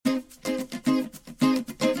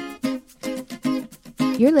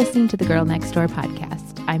You're listening to the Girl Next Door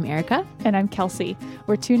podcast. I'm Erica. And I'm Kelsey.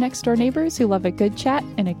 We're two next door neighbors who love a good chat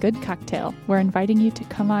and a good cocktail. We're inviting you to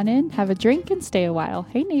come on in, have a drink, and stay a while.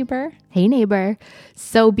 Hey, neighbor. Hey, neighbor.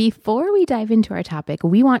 So before we dive into our topic,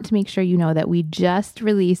 we want to make sure you know that we just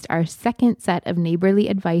released our second set of neighborly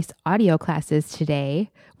advice audio classes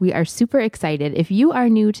today. We are super excited. If you are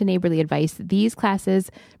new to neighborly advice, these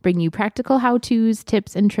classes bring you practical how-tos,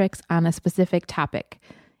 tips, and tricks on a specific topic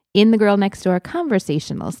in the Girl Next Door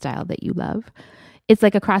conversational style that you love. It's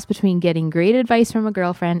like a cross between getting great advice from a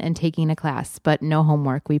girlfriend and taking a class, but no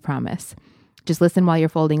homework, we promise. Just listen while you're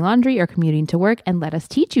folding laundry or commuting to work and let us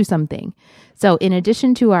teach you something. So in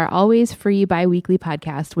addition to our always free bi-weekly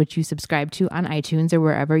podcast, which you subscribe to on iTunes or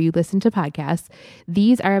wherever you listen to podcasts,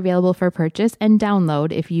 these are available for purchase and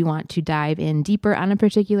download if you want to dive in deeper on a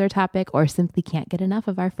particular topic or simply can't get enough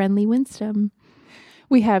of our friendly wisdom.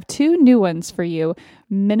 We have two new ones for you.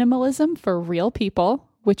 Minimalism for real people,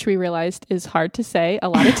 which we realized is hard to say a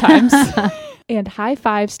lot of times, and high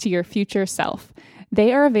fives to your future self.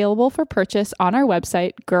 They are available for purchase on our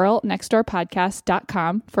website,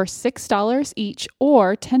 girlnextdoorpodcast.com, for $6 each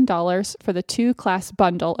or $10 for the two-class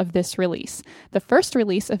bundle of this release. The first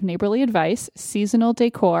release of Neighborly Advice, Seasonal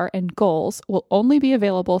Decor, and Goals will only be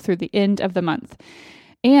available through the end of the month.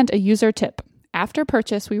 And a user tip. After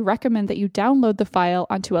purchase, we recommend that you download the file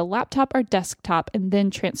onto a laptop or desktop and then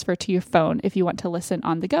transfer to your phone if you want to listen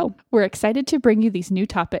on the go. We're excited to bring you these new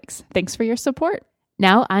topics. Thanks for your support.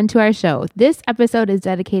 Now on to our show. This episode is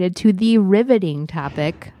dedicated to the riveting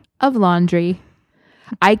topic of laundry.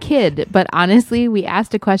 I kid, but honestly, we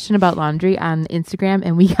asked a question about laundry on Instagram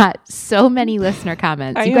and we got so many listener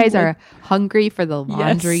comments. You guys are hungry for the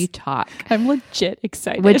laundry talk. I'm legit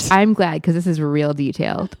excited. Which I'm glad because this is real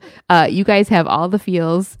detailed. You guys have all the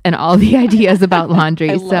feels and all the ideas about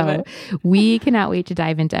laundry. So we cannot wait to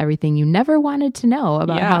dive into everything you never wanted to know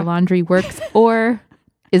about how laundry works or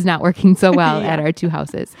is not working so well at our two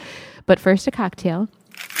houses. But first, a cocktail.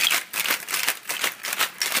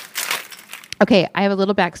 Okay, I have a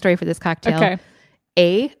little backstory for this cocktail.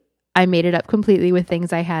 Okay. I made it up completely with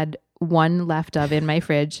things I had one left of in my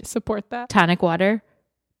fridge. Support that. Tonic water,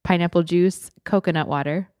 pineapple juice, coconut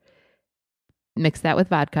water. Mix that with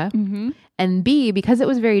vodka. Mm-hmm. And B, because it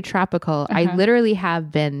was very tropical, I literally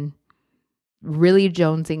have been really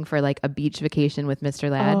jonesing for like a beach vacation with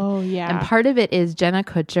Mr. Ladd. Oh, yeah. And part of it is Jenna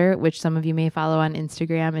Kutcher, which some of you may follow on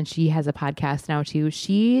Instagram, and she has a podcast now too.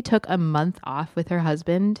 She took a month off with her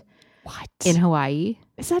husband. What? In Hawaii.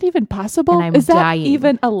 Is that even possible? And I'm Is that dying.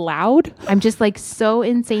 even allowed? I'm just like so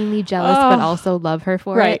insanely jealous, but also love her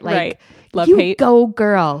for it. Like, right. Love, you hate. go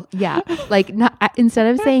girl. Yeah. Like instead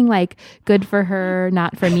of saying like good for her,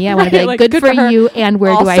 not for me, I want to be like good for you. And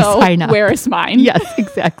where also, do I sign up? Where is mine? Yes,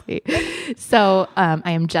 exactly. So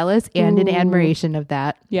I am jealous and in admiration of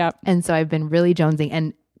that. Yeah. And so I've been really jonesing.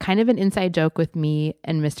 And kind of an inside joke with me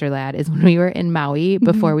and Mr. Ladd is when we were in Maui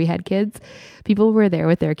before we had kids, people were there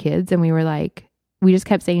with their kids and we were like, we just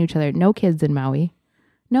kept saying to each other, no kids in Maui.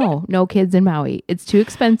 No kids in Maui. It's too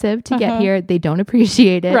expensive to get here. They don't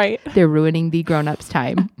appreciate it. Right. They're ruining the grown-ups'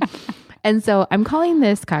 time. And so I'm calling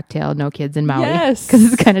this cocktail No Kids in Maui. Yes.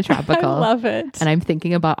 Because it's kind of tropical. I love it. And I'm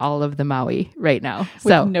thinking about all of the Maui right now.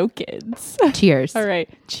 With no kids. Cheers. All right.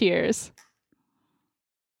 Cheers.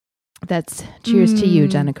 That's cheers to you,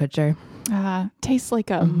 Jenna Kutcher. Tastes like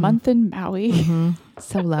a month in Maui.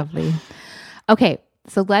 So lovely. Okay,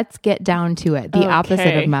 so let's get down to it. The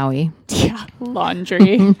opposite of Maui. Yeah,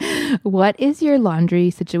 laundry. What is your laundry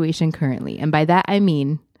situation currently? And by that, I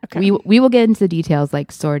mean, we will get into the details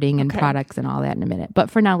like sorting and products and all that in a minute. But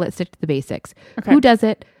for now, let's stick to the basics. Who does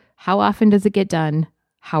it? How often does it get done?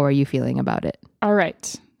 How are you feeling about it? All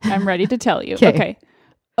right. I'm ready to tell you. Okay.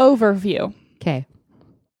 Overview. Okay.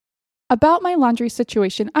 About my laundry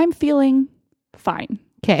situation, I'm feeling fine.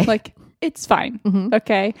 Okay. Like, it's fine.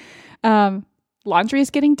 Okay. Laundry is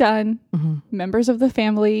getting done. Members of the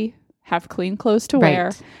family have clean clothes to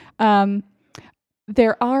wear.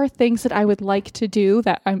 There are things that I would like to do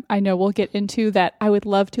that I know we'll get into that I would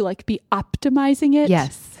love to like be optimizing it.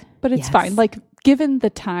 Yes. But it's fine. Like, given the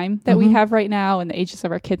time that we have right now and the ages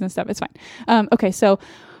of our kids and stuff, it's fine. Okay. So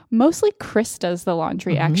mostly Chris does the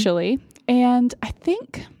laundry actually. And I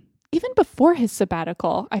think even before his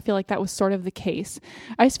sabbatical, I feel like that was sort of the case.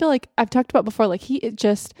 I just feel like I've talked about before, like he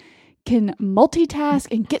just can multitask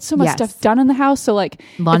and get so much Yes. stuff done in the house. So like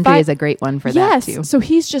Laundry is a great one for that too. So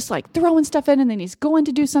he's just like throwing stuff in and then he's going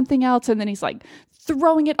to do something else. And then he's like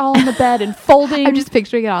throwing it all in the bed and folding. I'm just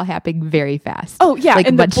picturing it all happening very fast. Oh yeah. Like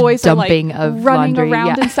and the boys are like of running laundry.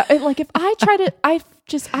 around and stuff. Like if I try to,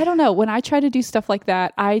 I don't know. When I try to do stuff like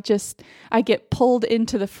that, I get pulled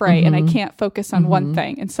into the fray and I can't focus on one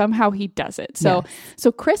thing. And somehow he does it. So,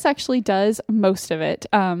 so Chris actually does most of it.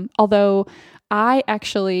 Although I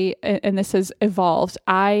actually, and this has evolved,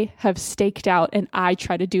 I have staked out and I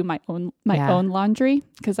try to do my own laundry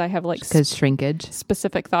because I have like shrinkage,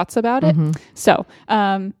 specific thoughts about it. So,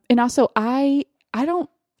 and also I don't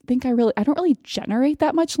really generate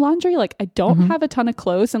that much laundry. Like I don't have a ton of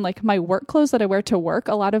clothes, and like my work clothes that I wear to work,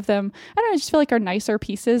 a lot of them, I don't know, I just feel like are nicer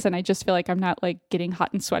pieces. And I just feel like I'm not like getting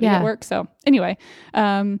hot and sweaty at work. So anyway,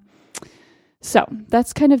 so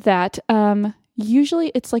that's kind of that.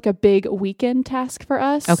 Usually it's like a big weekend task for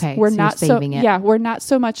us. Okay. We're so not you're saving it. Yeah, we're not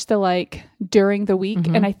so much the like during the week.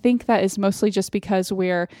 And I think that is mostly just because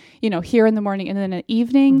we're, here in the morning and then in the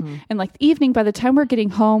evening. And like the evening, by the time we're getting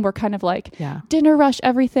home, we're kind of like dinner rush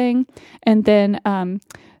everything. And then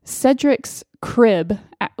Cedric's crib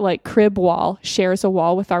wall shares a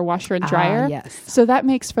wall with our washer and dryer. Yes. So that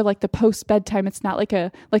makes for like the post bedtime. It's not like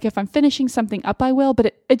if I'm finishing something up, I will,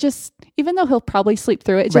 but it just, even though he'll probably sleep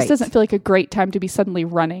through it, it just doesn't feel like a great time to be suddenly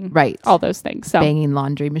running all those things. So banging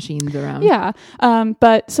laundry machines around. Yeah.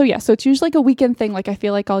 So it's usually like a weekend thing. Like I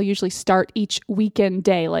feel like I'll usually start each weekend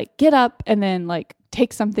day, like get up and then like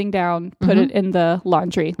take something down, put it in the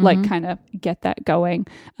laundry, like kind of get that going.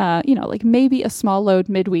 Like maybe a small load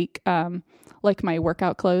midweek, like my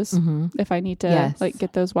workout clothes, if I need to like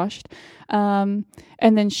get those washed. And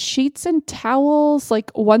then sheets and towels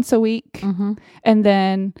like once a week. And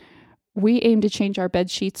then we aim to change our bed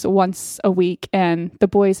sheets once a week. And the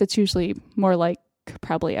boys, it's usually more like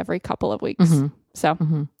probably every couple of weeks.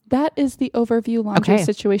 So that is the overview laundry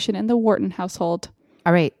situation in the Wharton household.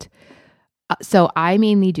 All right. So I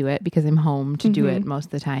mainly do it because I'm home to do it most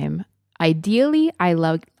of the time. Ideally,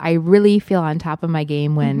 I really feel on top of my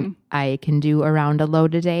game when I can do around a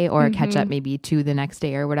load a day or catch up maybe 2 the next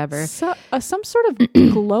day or whatever. So, some sort of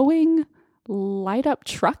glowing light up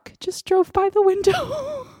truck just drove by the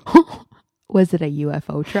window. Was it a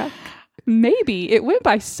UFO truck? Maybe. It went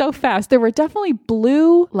by so fast. There were definitely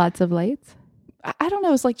blue. Lots of lights? I don't know.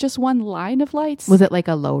 It was like just one line of lights. Was it like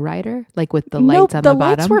a lowrider? Like with the lights on the bottom?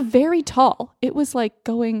 The lights were very tall. It was like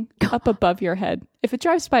going up above your head. If it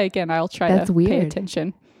drives by again, I'll try to pay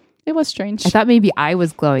attention. It was strange. I thought maybe I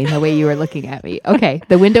was glowing the way you were looking at me. Okay.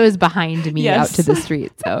 The window is behind me out to the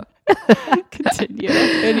street. So continue.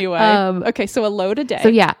 Anyway. Okay. So a load a day. So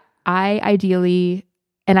yeah, I ideally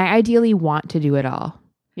want to do it all.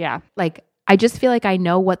 Yeah. Like, I just feel like I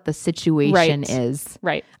know what the situation is.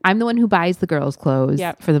 Right. I'm the one who buys the girls' clothes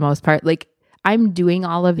for the most part. Like I'm doing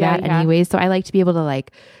all of that anyways. So I like to be able to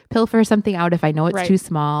like pilfer something out if I know it's too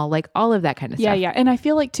small, like all of that kind of stuff. Yeah. And I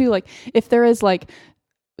feel like too, like if there is like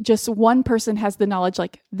just one person has the knowledge,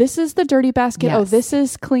 like this is the dirty basket. Yes. Oh, this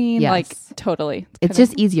is clean. Yes. Like totally. It's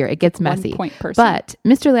just easier. It gets messy. Point person. But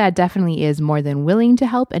Mr. Ladd definitely is more than willing to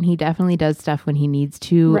help. And he definitely does stuff when he needs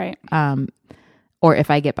to. Right. Or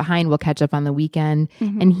if I get behind, we'll catch up on the weekend.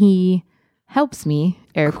 And he helps me,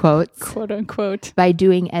 air quotes, quote unquote, by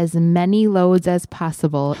doing as many loads as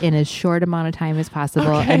possible in as short amount of time as possible.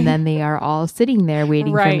 Okay. And then they are all sitting there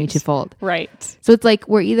waiting for me to fold. Right. So it's like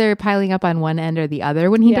we're either piling up on one end or the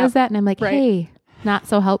other when he does that. And I'm like, hey, not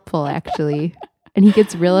so helpful, actually. And he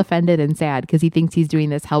gets real offended and sad because he thinks he's doing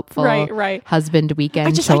this helpful husband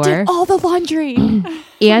weekend chore. I did all the laundry.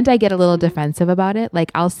 And I get a little defensive about it.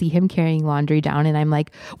 Like I'll see him carrying laundry down and I'm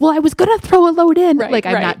like, well, I was going to throw a load in. Like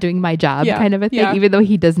I'm not doing my job kind of a thing, even though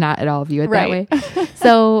he does not at all view it that way.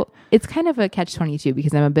 So it's kind of a catch-22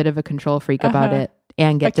 because I'm a bit of a control freak about it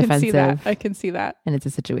and get defensive. I can see that. And it's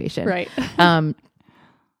a situation. Right.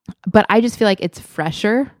 But I just feel like it's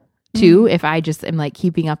fresher too, if I just am like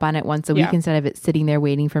keeping up on it once a week instead of it sitting there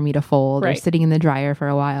waiting for me to fold or sitting in the dryer for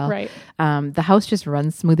a while. Right. The house just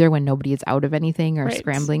runs smoother when nobody is out of anything or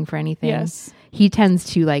scrambling for anything. Yes. He tends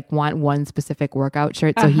to like want one specific workout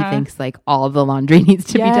shirt. So he thinks like all of the laundry needs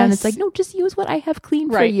to be done. It's like, no, just use what I have clean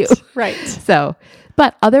for you. Right. So,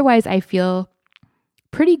 but otherwise I feel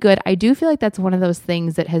pretty good. I do feel like that's one of those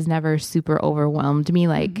things that has never super overwhelmed me.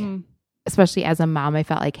 Like, especially as a mom, I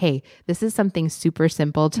felt like, hey, this is something super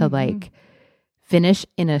simple to like finish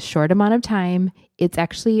in a short amount of time. It's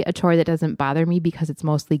actually a chore that doesn't bother me because it's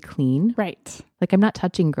mostly clean. Right. Like I'm not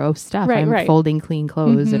touching gross stuff. I'm folding clean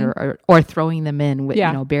clothes and or throwing them in with,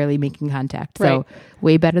 barely making contact. So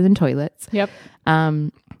way better than toilets. Yep.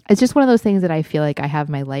 It's just one of those things that I feel like I have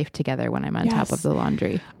my life together when I'm on top of the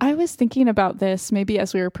laundry. I was thinking about this maybe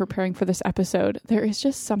as we were preparing for this episode. There is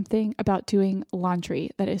just something about doing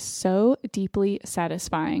laundry that is so deeply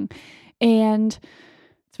satisfying. And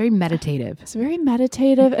it's very meditative.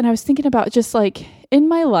 And I was thinking about just like in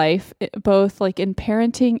my life, both like in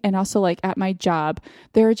parenting and also like at my job,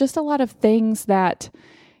 there are just a lot of things that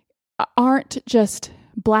aren't just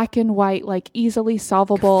black and white, like easily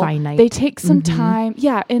solvable. Finite. They take some time.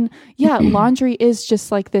 Yeah. And laundry is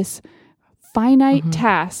just like this finite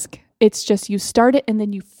task. It's just you start it and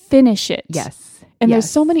then you finish it. Yes. And there's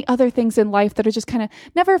so many other things in life that are just kind of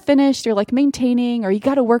never finished. You're like maintaining, or you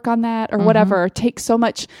got to work on that or whatever, or take so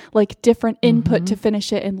much like different input to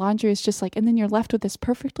finish it. And laundry is just like, and then you're left with this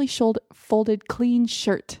perfectly folded, clean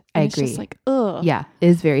shirt. And I it's agree. just like, ugh. Yeah. It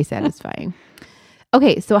is very satisfying.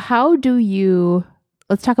 Okay. So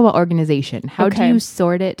let's talk about organization. How do you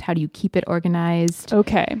sort it? How do you keep it organized?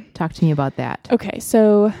 Okay. Talk to me about that. Okay.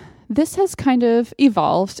 So this has kind of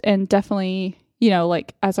evolved, and definitely,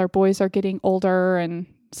 like as our boys are getting older and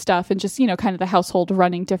stuff, and just, kind of the household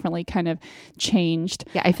running differently kind of changed.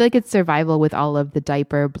 Yeah. I feel like it's survival with all of the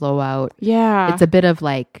diaper blowout. Yeah. It's a bit of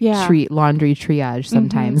like laundry triage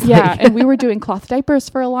sometimes. Yeah. And we were doing cloth diapers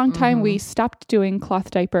for a long time. We stopped doing cloth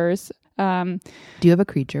diapers. Do you have a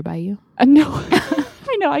creature by you? No.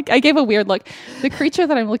 I know. I gave a weird look. The creature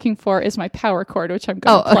that I'm looking for is my power cord, which I'm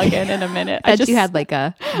going to plug in a minute. You had like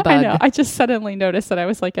a bug. I know. I just suddenly noticed that I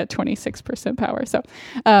was like at 26% power. So,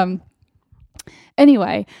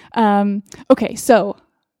 anyway, okay. So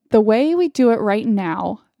the way we do it right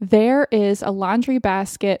now, there is a laundry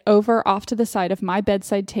basket over off to the side of my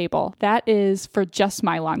bedside table. That is for just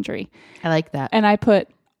my laundry. I like that. And I put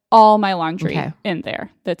all my laundry in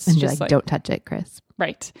there. That's and just like, don't touch it, Chris.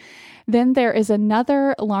 Right. Then there is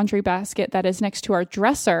another laundry basket that is next to our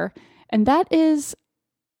dresser, and that is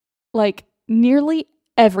like nearly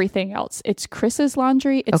everything else. It's Chris's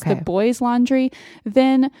laundry. It's the boys' laundry.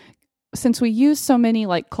 Then since we use so many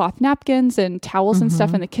like cloth napkins and towels and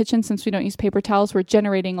stuff in the kitchen, since we don't use paper towels, we're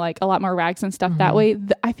generating like a lot more rags and stuff that way.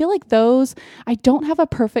 I feel like those, I don't have a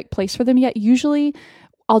perfect place for them yet. Usually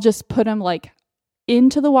I'll just put them like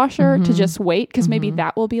into the washer to just wait, because maybe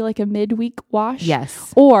that will be like a midweek wash.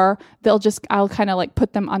 Yes. Or I'll kind of like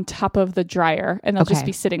put them on top of the dryer and they'll just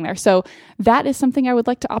be sitting there. So that is something I would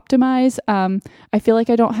like to optimize. I feel like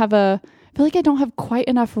I don't have quite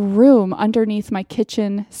enough room underneath my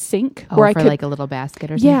kitchen sink where I could like a little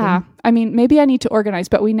basket or something. Yeah. I mean, maybe I need to organize,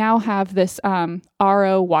 but we now have this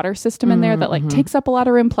RO water system in there that like takes up a lot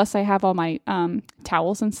of room. Plus I have all my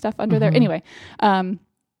towels and stuff under there. Anyway.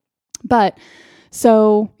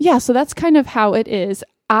 So that's kind of how it is.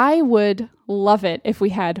 I would love it if we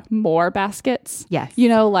had more baskets. Yes.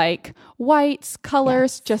 Like whites,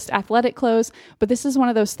 colors, just athletic clothes. But this is one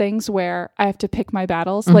of those things where I have to pick my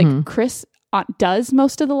battles. Like Chris does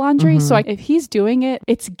most of the laundry. So if he's doing it,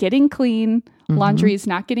 it's getting clean. Laundry is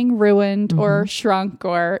not getting ruined or shrunk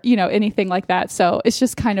or, anything like that. So it's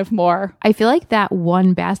just kind of more. I feel like that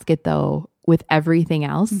one basket though, with everything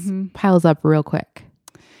else piles up real quick.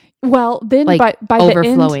 Well, then like by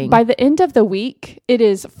the end of the week, it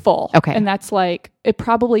is full. Okay. And that's like, it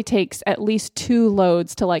probably takes at least 2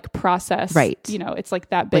 loads to like process. Right. It's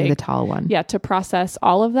like that big. Like the tall one. Yeah. To process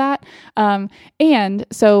all of that. And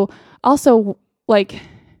so also like,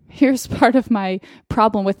 here's part of my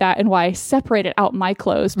problem with that and why I separated out my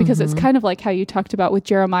clothes, because it's kind of like how you talked about with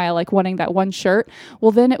Jeremiah, like wanting that one shirt.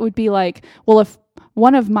 Well, then it would be like, well, if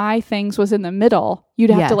one of my things was in the middle, you'd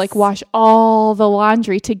have to like wash all the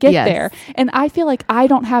laundry to get there. And I feel like I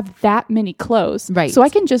don't have that many clothes. Right. So I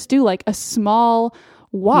can just do like a small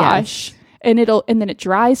wash and then it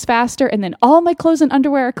dries faster. And then all my clothes and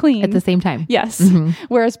underwear are clean at the same time. Yes.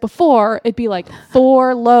 Whereas before it'd be like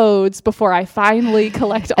 4 loads before I finally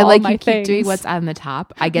collect all like my you things. Keep doing what's on the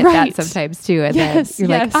top. I get that sometimes too. And then you're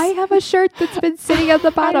like, I have a shirt that's been sitting at the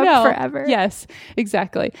bottom forever. Yes,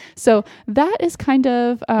 exactly. So that is kind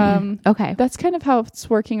of, okay. That's kind of how it's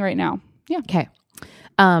working right now. Yeah. Okay.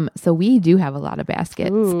 So we do have a lot of baskets.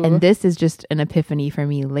 Ooh. And this is just an epiphany for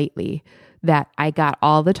me lately that I got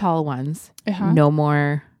all the tall ones. No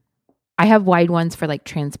more. I have wide ones for like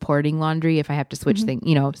transporting laundry if I have to switch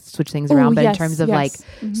switch things around. But in terms of like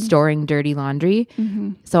storing dirty laundry.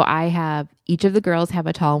 So I have, each of the girls have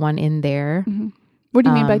a tall one in there. What do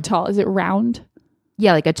you mean by tall? Is it round?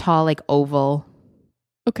 Yeah, like a tall, like oval.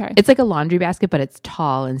 Okay. It's like a laundry basket, but it's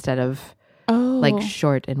tall instead of like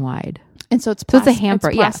short and wide. And so it's So it's a hamper.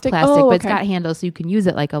 It's plastic. Yeah, plastic, oh, but okay. it's got handles so you can use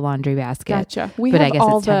it like a laundry basket. Gotcha. But I guess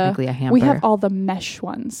it's technically a hamper. We have all the mesh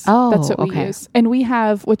ones. Oh, that's what we use. And we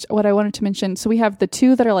have, what I wanted to mention, so we have the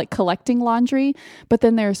 2 that are like collecting laundry, but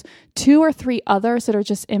then there's 2 or 3 others that are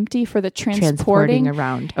just empty for the transporting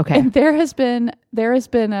around. Okay. And there has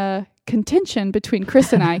been a contention between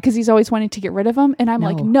Chris and I because he's always wanting to get rid of them, and I'm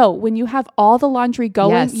like, no, when you have all the laundry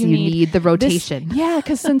going, yes, you need the rotation.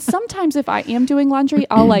 Because since sometimes if I am doing laundry,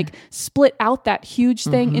 I'll like split out that huge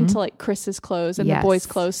thing into like Chris's clothes and the boys'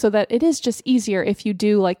 clothes, so that it is just easier if you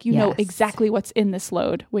do like know exactly what's in this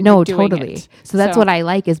load when you're doing it. So that's what I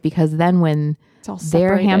like, is because then when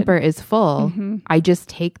their hamper is full, I just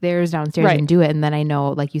take theirs downstairs and do it, and then I know,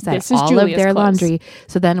 like you said, this is all Julia's of their clothes. laundry.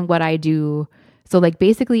 So then what I do, so like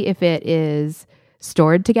basically if it is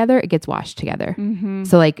stored together, it gets washed together.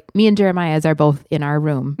 So like me and Jeremiah's are both in our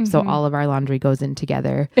room, so all of our laundry goes in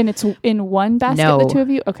together. And it's in one basket, the 2 of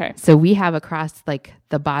you? Okay. So we have across like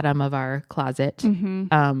the bottom of our closet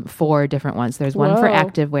 4 different ones. There's one for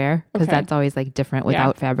activewear, because that's always like different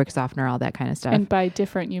without fabric softener, all that kind of stuff. And by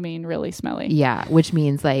different, you mean really smelly. Yeah, which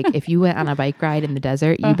means like if you went on a bike ride in the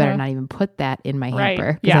desert, you better not even put that in my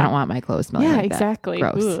hamper, because I don't want my clothes smelling like exactly.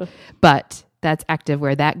 that. Gross. Ugh. But that's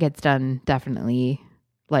activewear. That gets done definitely,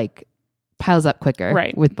 like piles up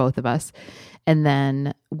quicker with both of us. And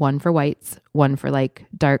then one for whites, one for like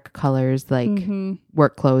dark colors, like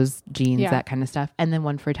work clothes, jeans, that kind of stuff. And then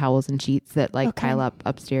one for towels and sheets that like pile up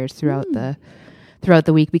upstairs throughout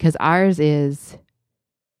the week, because ours is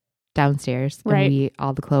downstairs and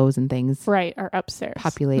all the clothes and things are upstairs,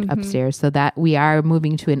 populate upstairs, so that we are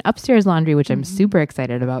moving to an upstairs laundry, which I'm super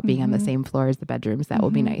excited about, being on the same floor as the bedrooms. That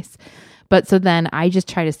will be nice. But so then I just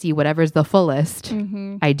try to see whatever's the fullest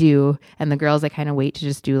I do, and the girls I kind of wait to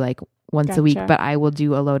just do like once a week, but I will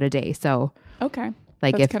do a load a day. So like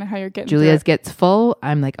that's if kind of how you're getting Julia's gets full,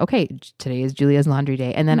 I'm like, okay, today is Julia's laundry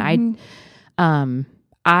day. And then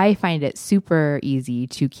I find it super easy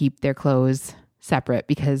to keep their clothes separate,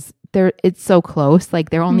 because it's so close,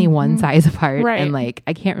 like they're only one size apart, and like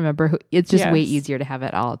I can't remember it's just way easier to have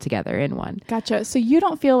it all together in one. Gotcha. So you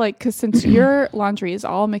don't feel like, because since your laundry is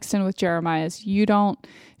all mixed in with Jeremiah's, you don't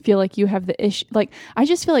feel like you have the issue. Like I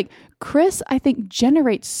just feel like Chris, I think,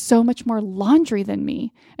 generates so much more laundry than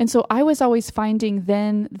me, and so I was always finding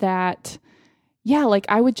then that like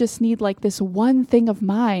I would just need like this one thing of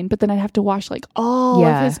mine, but then I'd have to wash like all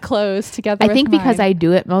of his clothes together. I think because I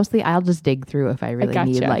do it mostly, I'll just dig through if I really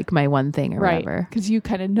need like my one thing or whatever. Because you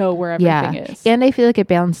kind of know where everything is. And I feel like it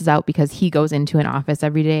balances out, because he goes into an office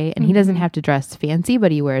every day and he doesn't have to dress fancy,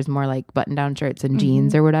 but he wears more like button-down shirts and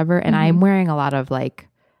jeans or whatever. And I'm wearing a lot of like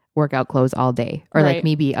workout clothes all day, or like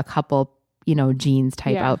maybe a couple, jeans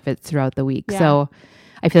type outfits throughout the week. So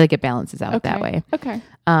I feel like it balances out that way. Okay.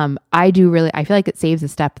 I feel like it saves a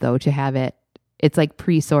step though to have it's like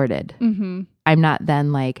pre-sorted. I'm not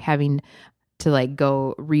then like having to like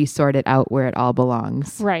go resort it out where it all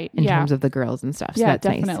belongs. In terms of the girls and stuff. So that's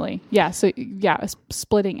definitely. Nice. Yeah. So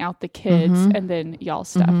splitting out the kids and then y'all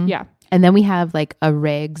stuff. Yeah. And then we have like a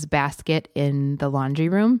rags basket in the laundry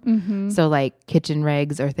room. So like kitchen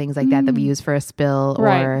rags or things like that we use for a spill,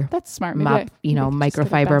 or that's smart. Mop,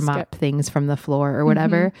 microfiber mop things from the floor or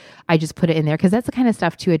whatever. I just put it in there, because that's the kind of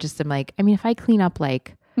stuff too. I'm like, I mean, if I clean up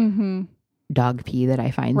like dog pee that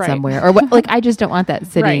I find somewhere, or what, like I just don't want that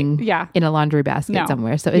sitting in a laundry basket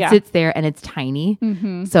somewhere. So it sits there and it's tiny.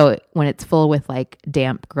 So when it's full with like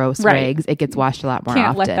damp, gross rags, it gets washed a lot more often.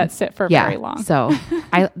 Can't let that sit for very long. So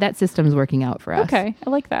that system's working out for us. Okay. I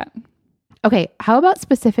like that. Okay. How about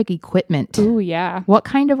specific equipment? Ooh, yeah. What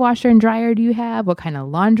kind of washer and dryer do you have? What kind of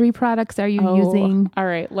laundry products are you using? All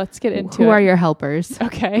right. Let's get into it. Who are your helpers?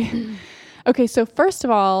 Okay. Okay. So first of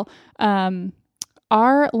all,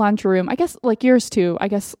 our laundry room, I guess like yours too, I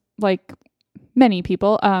guess like many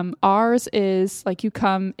people, ours is like you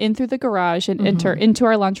come in through the garage and enter into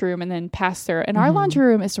our laundry room and then pass through. And our laundry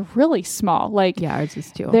room is really small. Like ours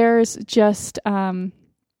is too. There's just,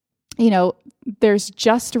 therethere's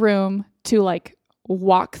just room to like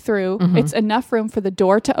walk through. It's enough room for the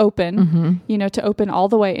door to open, to open all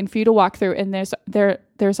the way and for you to walk through. And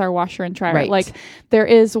there's our washer and dryer. Like there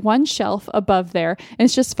is one shelf above there. And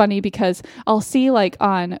it's just funny because I'll see like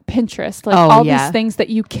on Pinterest, like these things that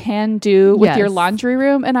you can do with your laundry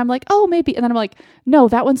room. And I'm like, oh, maybe. And then I'm like, no,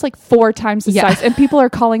 that one's like 4 times the size. And people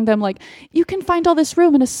are calling them like, you can find all this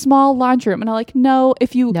room in a small laundry room. And I'm like, no,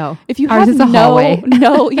 if you ours have is a hallway.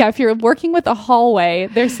 if you're working with a hallway,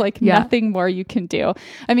 there's like nothing more you can do.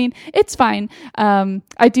 I mean, it's fine.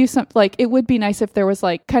 I do some, like, it would be nice if there was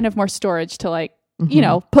like kind of more storage to like you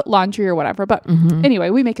know, put laundry or whatever. But anyway,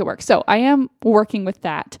 we make it work. So I am working with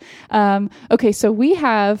that. Okay. So we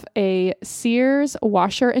have a Sears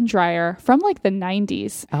washer and dryer from like the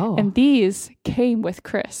 90s. Oh. And these came with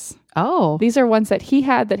Chris. Oh. These are ones that he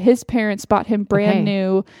had that his parents bought him brand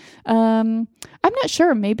new. I'm not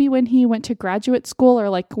sure. Maybe when he went to graduate school or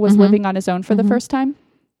like was living on his own for the first time.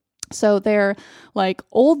 So they're like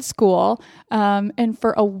old school. And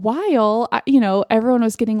for a while, you know, everyone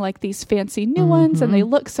was getting like these fancy new ones and they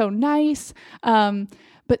look so nice.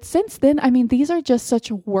 But since then, I mean, these are just such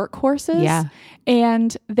workhorses. Yeah.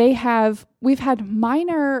 And we've had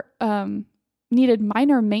needed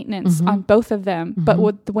minor maintenance on both of them. But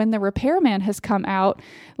when the repairman has come out,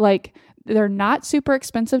 like they're not super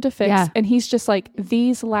expensive to fix. Yeah. And he's just like,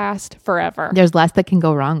 these last forever. There's less that can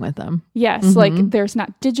go wrong with them. Yes. Like there's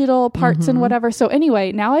not digital parts and whatever. So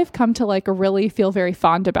anyway, now I've come to like really feel very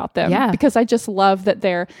fond about them because I just love that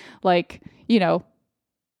they're like, you know,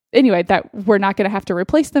 anyway, that we're not going to have to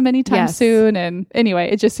replace them anytime soon. And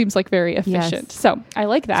anyway, it just seems like very efficient. Yes. So I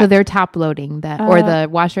like that. So they're top loading that, or the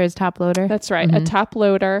washer is top loader. That's right. A top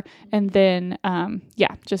loader. And then,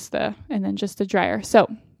 just the dryer. So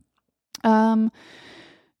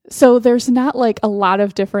there's not like a lot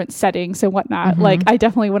of different settings and whatnot. Like I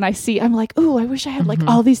definitely, when I see, I'm like, oh, I wish I had like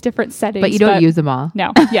all these different settings. But you don't use them all.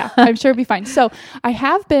 No. Yeah. I'm sure it'll be fine. So I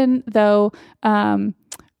have been though,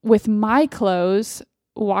 with my clothes,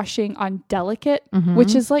 washing on delicate,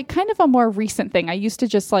 which is like kind of a more recent thing. I used to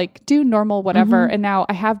just like do normal whatever. And now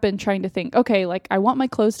I have been trying to think, okay, like I want my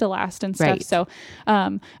clothes to last and stuff. Right. So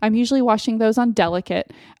I'm usually washing those on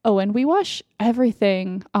delicate. Oh, and we wash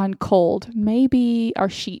everything on cold. Maybe our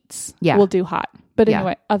sheets will do hot. But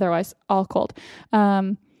anyway, otherwise all cold.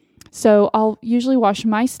 So I'll usually wash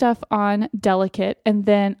my stuff on delicate and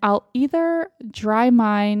then I'll either dry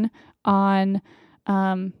mine on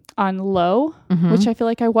low, which I feel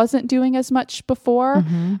like I wasn't doing as much before.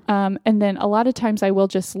 And then a lot of times I will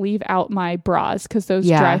just leave out my bras because those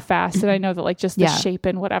dry fast. And I know that like just the shape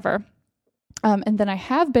and whatever. And then I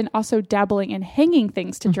have been also dabbling in hanging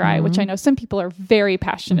things to dry, which I know some people are very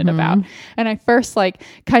passionate about. And I first like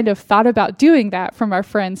kind of thought about doing that from our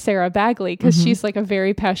friend Sarah Bagley because she's like a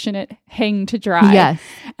very passionate hang to dry. Yes.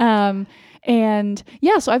 And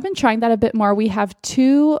yeah, so I've been trying that a bit more. We have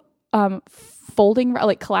two folding,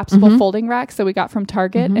 like collapsible folding racks that we got from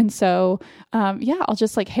Target. And so, I'll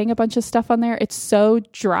just like hang a bunch of stuff on there. It's so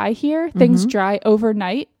dry here. Things dry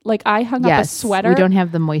overnight. Like I hung up a sweater. We don't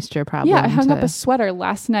have the moisture problem. Yeah. I hung up a sweater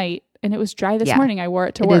last night and it was dry this morning. I wore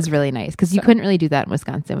it to work. It is really nice because you couldn't really do that in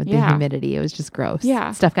Wisconsin with the humidity. It was just gross.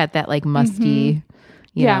 Yeah. Stuff got that like musty,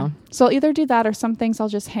 you know. So I'll either do that or some things I'll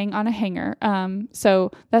just hang on a hanger.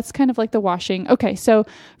 So that's kind of like the washing. Okay. So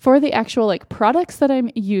for the actual like products that I'm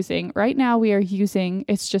using right now, we are using,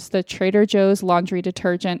 it's just the Trader Joe's laundry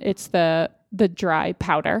detergent. It's the dry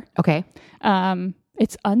powder. Okay.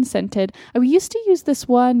 It's unscented. We used to use this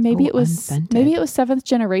one. Maybe it was unscented. Maybe it was 7th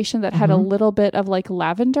generation that had a little bit of like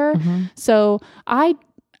lavender. So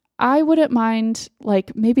I wouldn't mind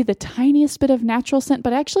like maybe the tiniest bit of natural scent,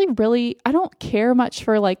 but actually really, I don't care much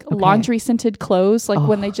for like laundry scented clothes. Like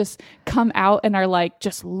when they just come out and are like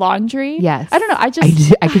just laundry. Yes. I don't know.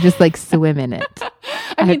 I could just like swim in it.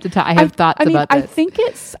 I have thoughts about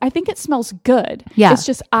this. I think it smells good. Yeah. It's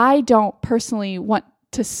just, I don't personally want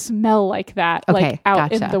to smell like that, like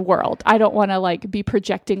out in the world. I don't want to like be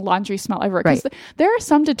projecting laundry smell everywhere. Because there are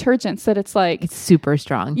some detergents that it's super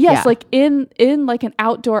strong. Yes, like in like an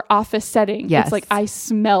outdoor office setting. Yes. It's like I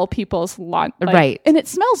smell people's laundry. Right. And it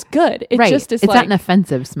smells good. It just is it's not an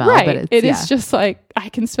offensive smell. Right. But it is just like I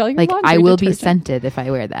can smell your laundry I will detergent. be scented if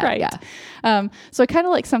I wear that. Right. Yeah. So I kind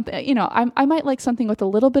of like something, you know, I might like something with a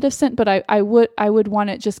little bit of scent, but I would want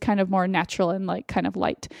it just kind of more natural and like kind of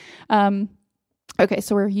light. Okay,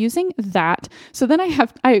 so we're using that. So then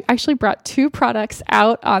I actually brought two products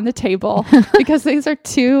out on the table because these are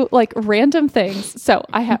two like random things. So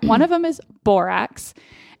I have one of them is borax.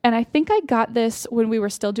 And I think I got this when we were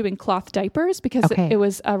still doing cloth diapers because it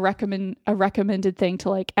was a recommended thing to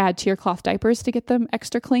like add to your cloth diapers to get them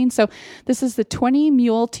extra clean. So this is the 20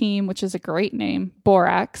 Mule Team, which is a great name,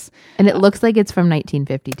 borax. And it looks like it's from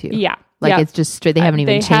 1952. Yeah. Like it's just straight. They haven't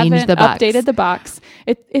even changed the box. Updated the box.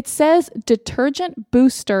 It says detergent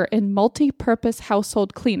booster and multi-purpose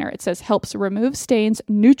household cleaner. It says helps remove stains,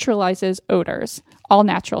 neutralizes odors. All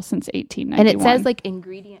natural since 1891. And it says like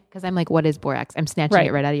ingredient because I'm like, what is borax? I'm snatching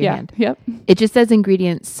it right out of your hand. Yep. It just says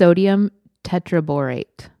ingredient sodium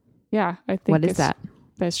tetraborate. Yeah, I think. What is that?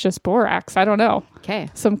 It's just borax. I don't know. Okay.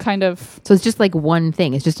 Some kind of. So it's just like one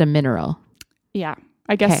thing. It's just a mineral. Yeah.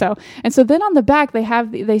 I guess so. And so then on the back,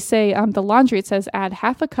 they say the laundry, it says add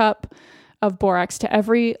half a cup of borax to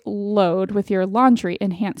every load with your laundry.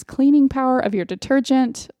 Enhance cleaning power of your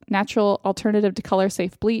detergent. Natural alternative to color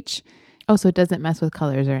safe bleach. Oh, so it doesn't mess with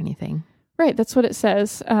colors or anything. Right, that's what it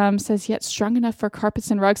says. Says yet strong enough for carpets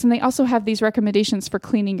and rugs. And they also have these recommendations for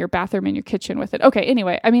cleaning your bathroom and your kitchen with it. Okay,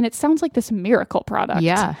 anyway, I mean, it sounds like this miracle product.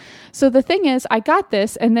 Yeah. So the thing is, I got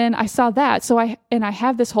this and then I saw that. So I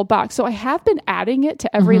have this whole box. So I have been adding it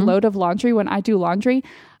to every load of laundry when I do laundry.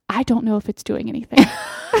 I don't know if it's doing anything.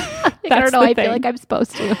 I don't know. I feel like I'm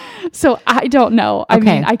supposed to. So I don't know. I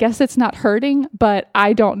Okay. mean, I guess it's not hurting, but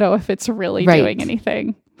I don't know if it's really doing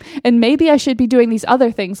anything. And maybe I should be doing these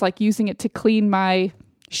other things like using it to clean my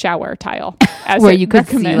shower tile. As Where it you could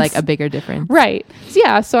see recommends. like a bigger difference. Right. So,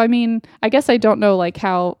 yeah. So, I mean, I guess I don't know like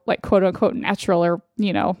how like quote unquote natural or,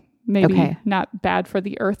 you know, maybe not bad for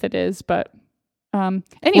the earth it is, but anyway.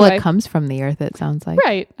 Well, it comes from the earth, it sounds like.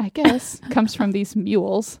 Right. I guess comes from these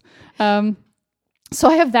mules. So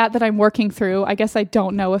I have that I'm working through. I guess I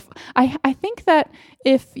don't know if I think that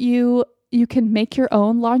if you can make your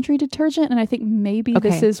own laundry detergent, and I think maybe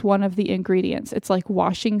this is one of the ingredients. It's like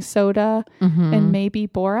washing soda and maybe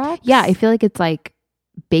borax. Yeah, I feel like it's like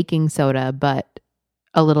baking soda, but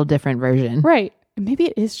a little different version. Right. And maybe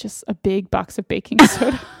it is just a big box of baking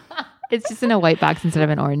soda. It's just in a white box instead of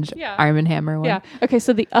an orange Arm & Hammer one. Yeah. Okay,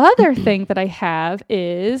 so the other thing that I have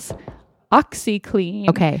is OxyClean.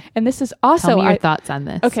 Okay. And this is also... Tell me your thoughts on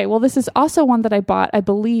this. Okay, well, this is also one that I bought, I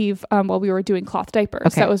believe, while we were doing cloth diapers.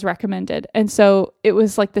 Okay. That was recommended. And so it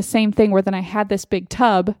was like the same thing where then I had this big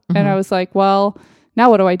tub and I was like, well, now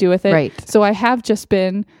what do I do with it? Right. So I have just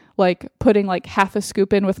been like putting like half a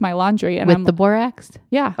scoop in with my laundry. And With the borax?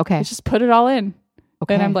 Yeah. Okay. I just put it all in.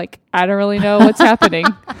 Okay. And I'm like, I don't really know what's happening.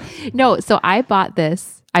 No, so I bought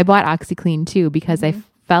OxyClean too because I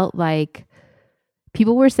felt like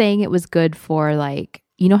people were saying it was good for like,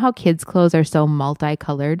 you know how kids' clothes are so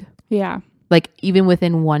multicolored? Yeah. Like even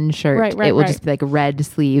within one shirt, it will just be like red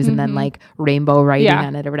sleeves and then like rainbow writing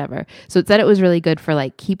on it or whatever. So it said it was really good for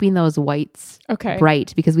like keeping those whites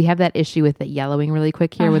bright because we have that issue with it yellowing really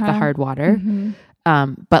quick here with the hard water.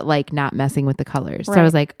 But like not messing with the colors. So I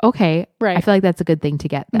was like, okay, I feel like that's a good thing to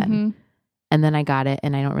get then. And then I got it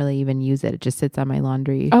and I don't really even use it. It just sits on my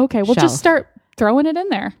laundry Okay, well shelf. just start throwing it in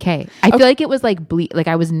there. Okay. I feel like it was like bleach. Like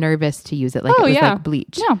I was nervous to use it. Like it was like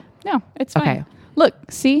bleach. No, it's fine. Okay. Look,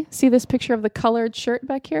 see this picture of the colored shirt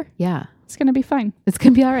back here? Yeah. It's going to be fine. It's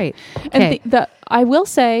going to be all right. Okay. And I will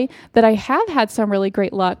say that I have had some really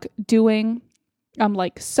great luck doing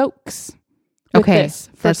like soaks with this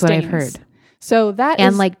for that's stains. what I've heard. So that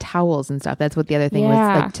and is, like towels and stuff. That's what the other thing was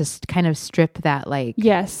like to kind of strip that like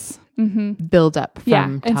build up from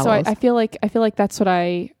and towels. so I feel like that's what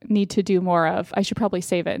I need to do more of. I should probably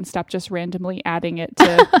save it and stop just randomly adding it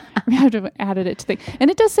to added it to things.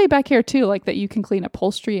 And it does say back here too, like that you can clean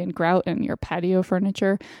upholstery and grout and your patio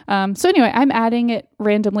furniture. So anyway, I'm adding it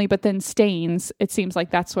randomly, but then stains. It seems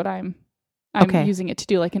like that's what I'm using it to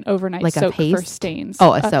do, like an overnight like soak a paste? for stains.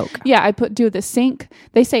 Oh, a soak. Yeah, I do the sink.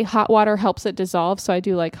 They say hot water helps it dissolve, so I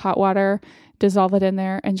do like hot water, dissolve it in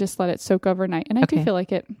there, and just let it soak overnight. And I do feel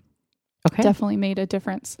like it definitely made a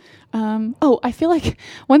difference. I feel like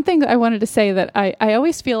one thing that I wanted to say that I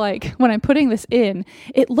always feel like when I'm putting this in,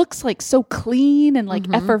 it looks like so clean and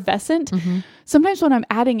like effervescent. Sometimes when I'm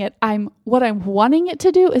adding it, what I'm wanting it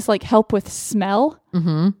to do is like help with smell.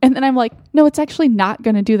 And then I'm like, no, it's actually not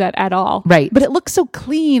going to do that at all. Right. But it looks so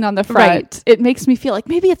clean on the front. Right. It makes me feel like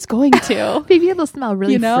maybe it's going to. Maybe it'll smell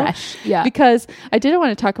really fresh. Yeah. Because I did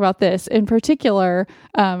want to talk about this in particular.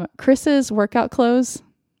 Chris's workout clothes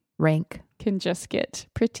Rank. can just get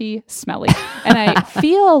pretty smelly. And I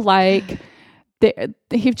feel like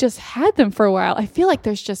they've just had them for a while. I feel like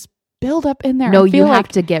there's just buildup in there. No, you have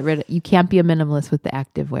to get rid of you can't be a minimalist with the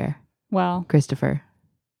activewear. Well, Christopher.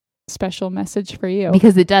 Special message for you.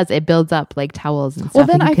 Because it builds up like towels and stuff. Well,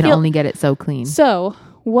 then and you I can feel, only get it so clean. So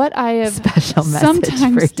what I have Special message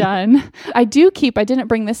sometimes done, I didn't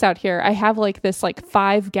bring this out here. I have like this like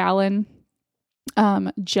 5-gallon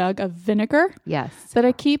jug of vinegar that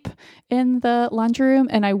I keep in the laundry room,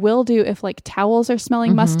 and I will do if like towels are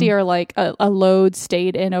smelling musty or like a load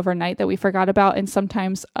stayed in overnight that we forgot about, and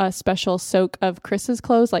sometimes a special soak of Chris's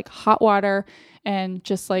clothes, like hot water and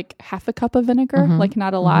just like half a cup of vinegar, like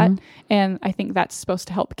not a lot. And I think that's supposed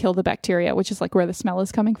to help kill the bacteria, which is like where the smell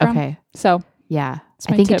is coming from. Okay. So Yeah. That's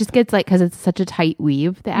I my think tip. it just gets like, because it's such a tight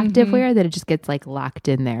weave, the active Mhm. wear, that it just gets like locked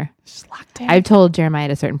in there. Just locked in. I've told Jeremiah at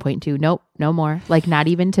a certain point too, nope, no more. Like not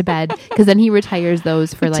even to bed. Because then he retires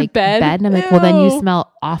those for To like bed? And I'm like, well, then you Ew.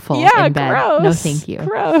 smell awful Yeah, in bed. gross. No, thank you.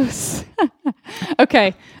 Gross.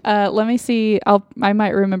 Okay. Let me see. I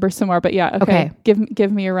might remember some more, but yeah. Okay.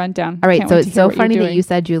 Give me a rundown. All right. Can't So wait to it's hear so what you're funny that doing. you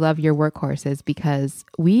said you love your workhorses, because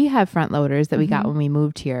we have front loaders that we got when we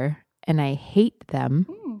moved here, and I hate them.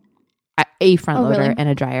 A front loader really? and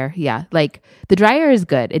a dryer. Yeah. Like the dryer is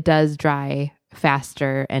good. It does dry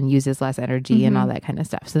faster and uses less energy and all that kind of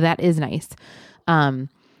stuff. So that is nice.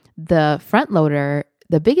 The front loader,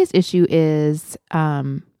 the biggest issue is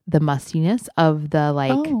the mustiness of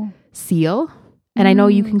the seal. And I know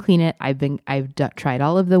you can clean it. I've tried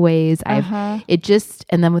all of the ways. And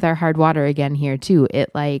then with our hard water again here too,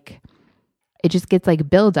 it just gets like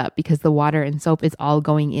buildup because the water and soap is all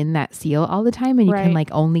going in that seal all the time, and you can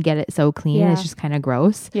like only get it so clean. Yeah. It's just kind of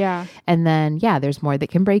gross. Yeah. And then, there's more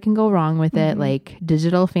that can break and go wrong with it, like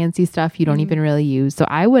digital fancy stuff you don't even really use. So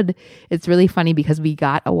it's really funny because we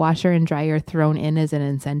got a washer and dryer thrown in as an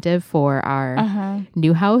incentive for our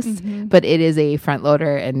new house, but it is a front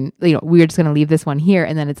loader, and we're just going to leave this one here.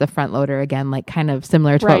 And then it's a front loader again, like kind of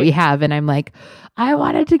similar to what we have. And I'm like, I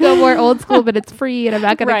wanted to go more old school, but it's free and I'm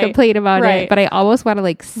not going to complain about it. But I almost want to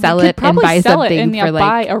like sell it and buy something for like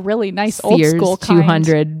buy a really nice Sears old school kind.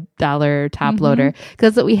 $200 top loader. Because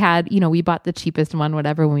that's what we had. We bought the cheapest one,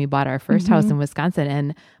 whatever, when we bought our first house in Wisconsin.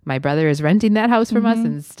 And my brother is renting that house from us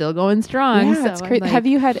and it's still going strong. Yeah, so that's great. like, have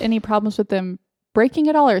you had any problems with them breaking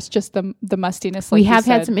at all, or it's just the mustiness? Like we have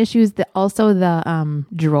had some issues. Also the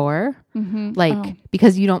drawer,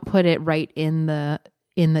 because you don't put it right in the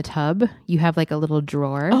tub, you have like a little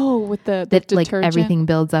drawer. With the that detergent? Like everything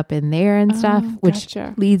builds up in there and stuff, which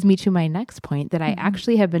gotcha. leads me to my next point that I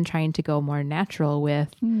actually have been trying to go more natural with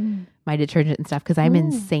my detergent and stuff, because I'm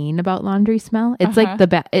insane about laundry smell. It's like the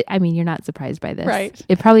best. I mean, you're not surprised by this, right?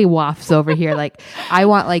 It probably wafts over here. Like I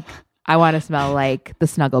want to smell like the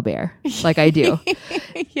Snuggle Bear, like I do.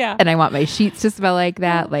 Yeah. And I want my sheets to smell like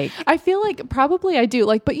that. Like I feel like probably I do.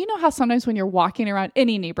 Like, but you know how sometimes when you're walking around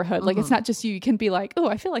any neighborhood, like it's not just you can be like, oh,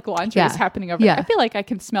 I feel like laundry is happening over there. I feel like I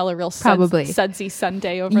can smell a real sudsy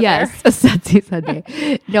Sunday over there. Yes, a sudsy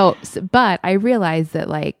Sunday. No, but I realized that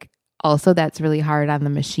like also that's really hard on the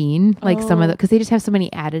machine. Like some of the, because they just have so many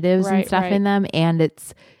additives and stuff in them, and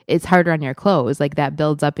it's harder on your clothes. Like that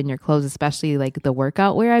builds up in your clothes, especially like the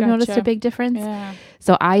workout wear. I've noticed a big difference. Yeah.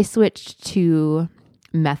 So I switched to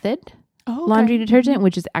Method laundry detergent,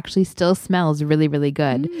 which is actually still smells really, really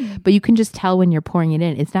good. But you can just tell when you're pouring it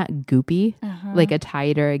in. It's not goopy like a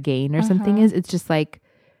Tide or a Gain or something is. It's just like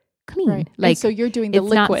clean. Right. Like and so you're doing the it's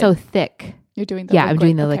liquid. not so thick. You're doing the liquid. I'm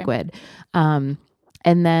doing the liquid.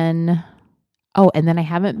 And then I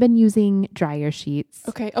haven't been using dryer sheets.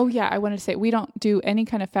 Okay. Oh yeah, I wanted to say we don't do any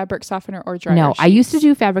kind of fabric softener or dryer sheets. I used to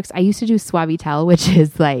do fabrics. I used to do Suavitel, which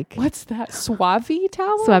is like what's that?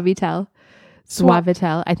 Suavitel?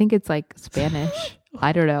 Suavitel. I think it's like Spanish.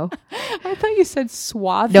 I don't know. I thought you said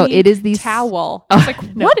suave. No, it is the towel. I was like,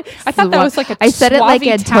 what? I thought that was like a I said it like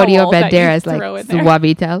Antonio Banderas, like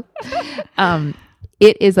Suavitel.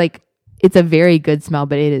 It is like, it's a very good smell,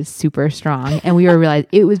 but it is super strong. And we were realizing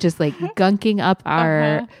it was just like gunking up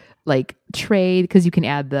our like tray, because you can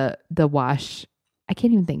add the wash. I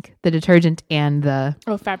can't even think, the detergent and the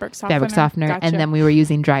fabric softener. Gotcha. And then we were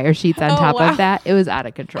using dryer sheets on top of that. It was out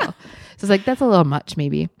of control. So it's like, that's a little much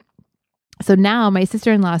maybe. So now my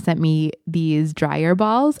sister-in-law sent me these dryer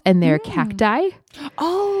balls, and they're cacti.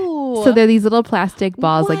 Oh. So they're these little plastic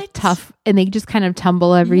balls, like tough, and they just kind of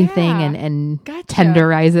tumble everything and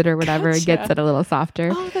tenderize it or whatever. It gets it a little softer.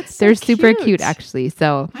 Oh, that's they're so super cute. cute, actually.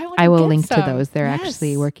 So I will link to those. They're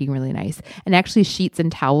actually working really nice. And actually sheets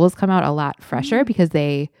and towels come out a lot fresher because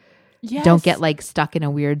they don't get like stuck in a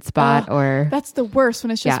weird spot or that's the worst when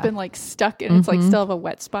it's just been like stuck and it's like still have a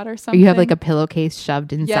wet spot or something. Or you have like a pillowcase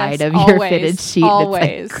shoved inside of your fitted sheet that's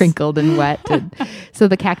like crinkled and wet. And so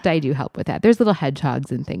the cacti do help with that. There's little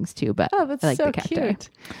hedgehogs and things too, but that's I like so the cacti. Cute.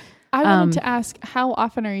 I wanted to ask, how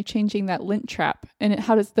often are you changing that lint trap? And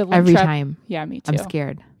how does the lint every trap? time. Yeah, me too. I'm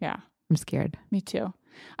scared. Yeah. I'm scared. Me too.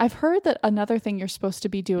 I've heard that another thing you're supposed to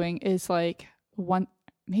be doing is like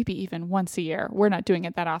maybe even once a year. We're not doing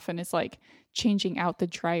it that often. Is like changing out the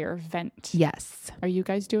dryer vent. Yes. Are you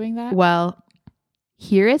guys doing that? Well,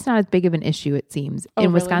 here it's not as big of an issue, it seems.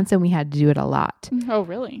 In Wisconsin, we had to do it a lot. Oh,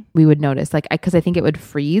 really? We would notice, like, because I think it would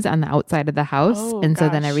freeze on the outside of the house. So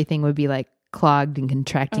then everything would be like clogged and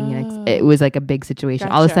contracting. And it was like a big situation.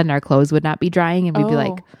 All of a sudden our clothes would not be drying and we'd be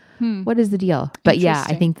like, what is the deal? But yeah,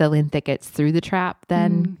 I think the lint that gets through the trap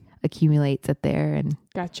then accumulates it there. And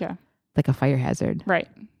gotcha. like a fire hazard. Right.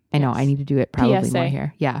 I know. I need to do it probably PSA. more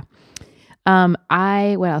here. Yeah.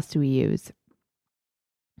 What else do we use?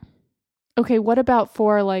 Okay. What about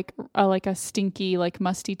for like a stinky, like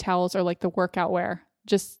musty towels or like the workout wear?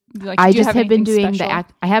 Just like, I just have been doing special?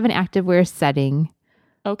 I have an activewear setting.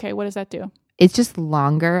 Okay. What does that do? It's just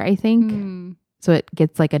longer, I think. So it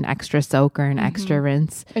gets like an extra soak or an extra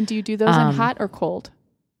rinse. And do you do those in hot or cold?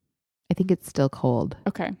 I think it's still cold.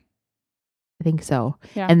 Okay. I think so.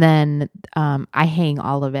 Yeah. And then I hang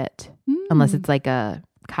all of it unless it's like a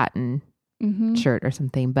cotton shirt or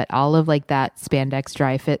something. But all of like that spandex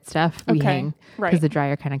dry fit stuff we hang because the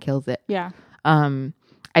dryer kind of kills it. Yeah.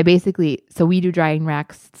 I basically, so we do drying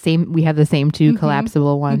racks. We have the same two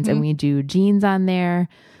collapsible ones and we do jeans on there.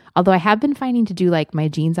 Although I have been finding to do like my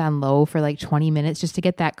jeans on low for like 20 minutes just to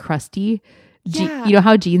get that crusty. Yeah. You know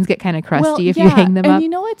how jeans get kind of crusty if you hang them up? And you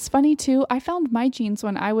know what's funny too? I found my jeans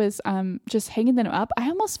when I was just hanging them up, I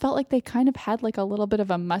almost felt like they kind of had like a little bit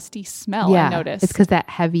of a musty smell. I noticed. It's because that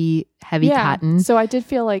heavy cotton. So I did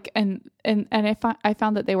feel like, and I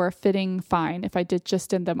found that they were fitting fine if I did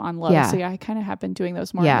just in them on low. Yeah. So yeah, I kind of have been doing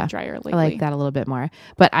those more in the dryer lately. I like that a little bit more.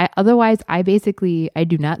 But otherwise I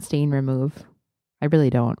do not stain remove. I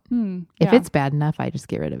really don't. If it's bad enough, I just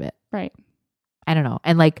get rid of it. Right. I don't know.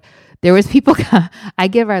 And like there was people, I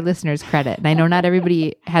give our listeners credit, and I know not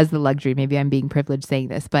everybody has the luxury. Maybe I'm being privileged saying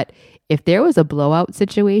this, but if there was a blowout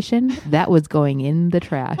situation, that was going in the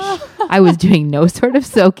trash. I was doing no sort of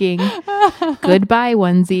soaking. Goodbye,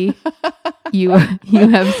 onesie. You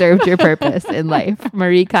have served your purpose in life.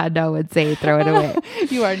 Marie Kondo would say, throw it away.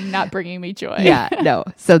 You are not bringing me joy. Yeah, no.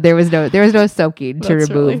 So there was no soaking to remove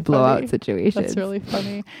really blowout funny. situations. That's really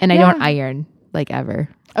funny. And I don't iron like ever.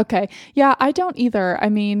 Okay. Yeah, I don't either. I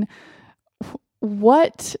mean,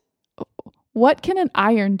 what can an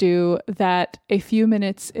iron do that a few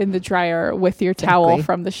minutes in the dryer with your towel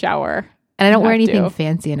from the shower? And I don't wear anything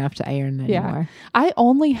fancy enough to iron anymore. I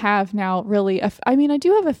only have now really, I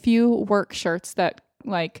do have a few work shirts that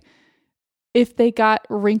like, if they got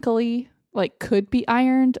wrinkly, like could be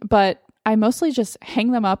ironed, but I mostly just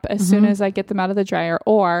hang them up as soon as I get them out of the dryer,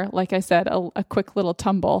 or like I said, a quick little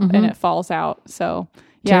tumble and it falls out. So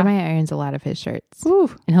Jeremiah irons a lot of his shirts. Ooh.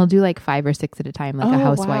 And he'll do like 5 or 6 at a time, like a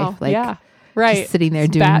housewife. Wow. Like just sitting there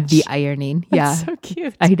doing the ironing. That's so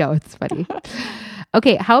cute. I know, it's funny.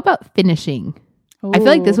 Okay, how about finishing? Ooh. I feel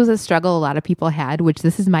like this was a struggle a lot of people had, which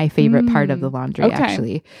this is my favorite part of the laundry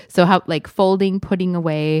actually. So how like folding, putting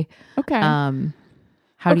away. Okay.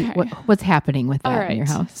 How do you, what's happening with that in your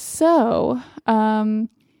house? So,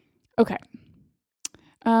 okay.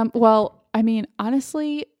 Well, I mean,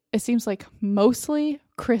 honestly, it seems like mostly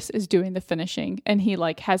Chris is doing the finishing, and he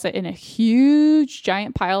like has it in a huge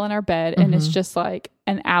giant pile in our bed, and it's just like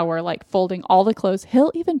an hour, like folding all the clothes.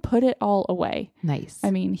 He'll even put it all away. Nice.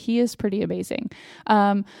 I mean, he is pretty amazing.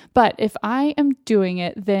 But if I am doing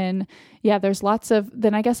it, then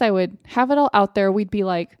then I guess I would have it all out there. We'd be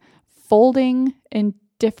like folding in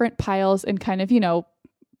different piles and kind of,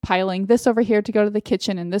 piling this over here to go to the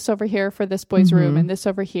kitchen and this over here for this boy's room and this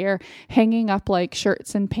over here, hanging up like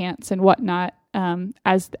shirts and pants and whatnot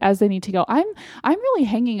as they need to go. I'm really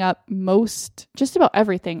hanging up just about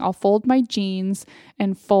everything. I'll fold my jeans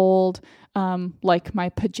and fold like my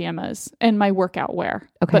pajamas and my workout wear.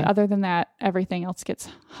 Okay. But other than that, everything else gets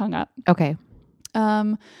hung up. Okay.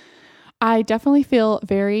 I definitely feel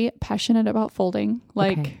very passionate about folding.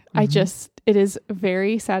 Like it is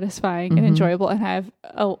very satisfying and enjoyable, and I have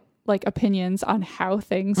opinions on how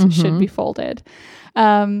things should be folded.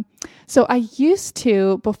 So I used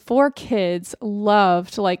to, before kids,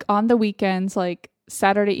 loved like on the weekends, like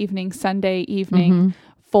Saturday evening, Sunday evening,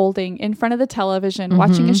 folding in front of the television,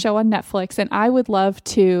 watching a show on Netflix. And I would love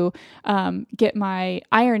to get my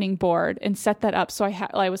ironing board and set that up. So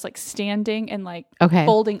I was like standing and like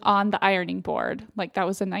folding on the ironing board. Like that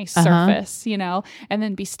was a nice surface, and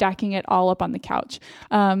then be stacking it all up on the couch.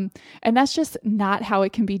 And that's just not how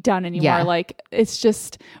it can be done anymore. Yeah. Like it's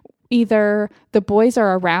just either the boys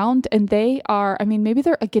are around and they are, maybe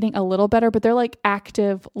they're getting a little better, but they're like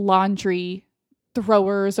active laundry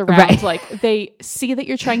throwers around. Right. Like they see that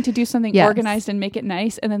you're trying to do something organized and make it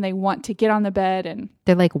nice, and then they want to get on the bed, and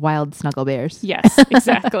they're like wild snuggle bears. Yes,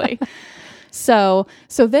 exactly. So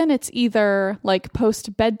then it's either like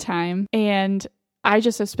post bedtime, and I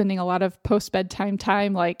just am spending a lot of post bedtime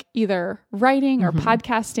time, like either writing or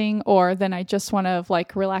podcasting, or then I just want to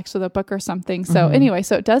like relax with a book or something. So anyway,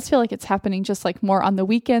 so it does feel like it's happening just like more on the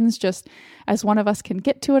weekends, just as one of us can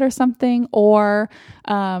get to it or something,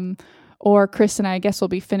 or Chris and I guess will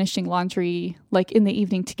be finishing laundry like in the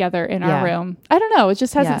evening together in our room. I don't know. It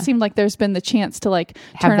just hasn't seemed like there's been the chance to like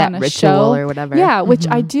turn on a show or whatever. Yeah, which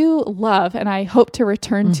I do love and I hope to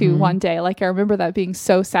return to one day. Like I remember that being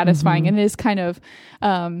so satisfying and it is kind of,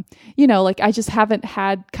 like I just haven't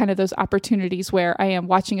had kind of those opportunities where I am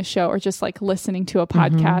watching a show or just like listening to a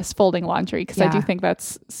podcast, folding laundry. Cause I do think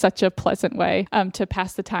that's such a pleasant way to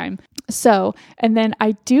pass the time. So, and then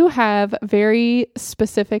I do have very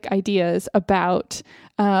specific ideas about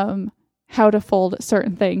how to fold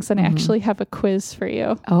certain things. And I actually have a quiz for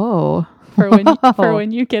you. Oh, for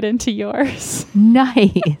when you get into yours.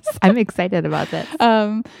 Nice. I'm excited about this.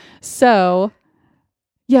 So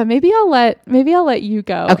yeah, maybe I'll let you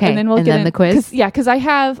go. Okay. And then we'll get in the quiz. Cause I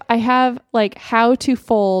have like how to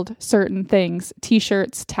fold certain things,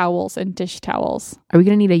 t-shirts, towels, and dish towels. Are we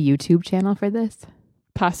going to need a YouTube channel for this?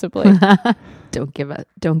 Possibly. Don't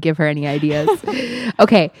give her any ideas.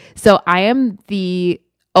 Okay. So I am the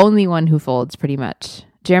only one who folds pretty much.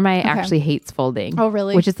 Jeremiah actually hates folding. Oh,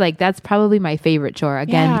 really? Which is like, that's probably my favorite chore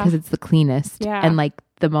again, because it's the cleanest and like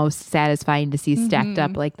the most satisfying to see stacked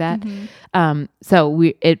up like that. So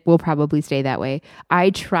it will probably stay that way.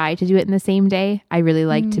 I try to do it in the same day. I really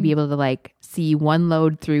like to be able to like see one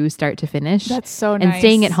load through start to finish. That's so nice. And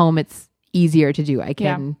staying at home, it's easier to do. I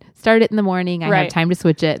can start it in the morning. I have time to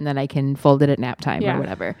switch it and then I can fold it at nap time or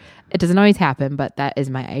whatever. It doesn't always happen, but that is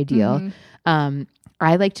my ideal.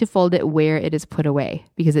 I like to fold it where it is put away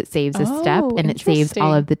because it saves a step and it saves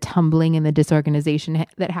all of the tumbling and the disorganization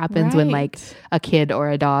that happens when like a kid or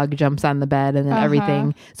a dog jumps on the bed and then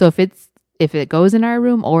everything. So if it goes in our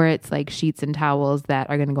room or it's like sheets and towels that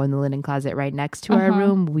are going to go in the linen closet right next to our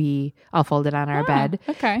room, I'll fold it on our bed.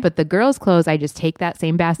 Okay. But the girls' clothes, I just take that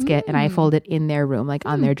same basket and I fold it in their room, like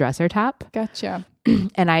on their dresser top. Gotcha.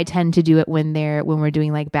 And I tend to do it when we're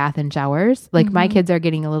doing like bath and showers. Like my kids are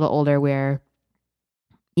getting a little older where,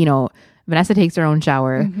 Vanessa takes her own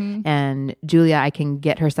shower and Julia, I can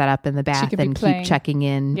get her set up in the bath and keep checking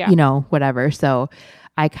in, whatever. So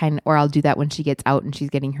I'll do that when she gets out and she's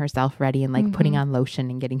getting herself ready and like putting on lotion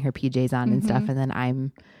and getting her PJs on and stuff. And then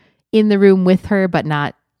I'm in the room with her, but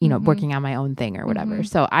not, working on my own thing or whatever.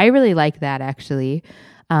 So I really like that actually.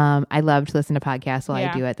 I love to listen to podcasts while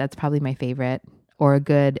I do it. That's probably my favorite. Or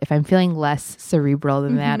if I'm feeling less cerebral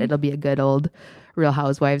than that, it'll be a good old Real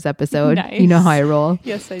Housewives episode. Nice. You know how I roll.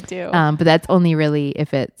 Yes, I do. But that's only really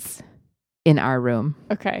if it's in our room.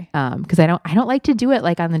 Okay. Because I don't like to do it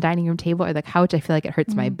like on the dining room table or the couch. I feel like it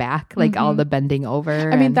hurts my back, like all the bending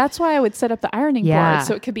over. I mean, that's why I would set up the ironing board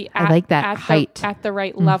so it could be at height at the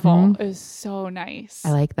right level. It was so nice.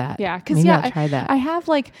 I like that. Yeah, because I'll try that. I have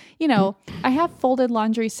like I have folded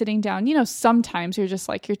laundry sitting down. Sometimes you're just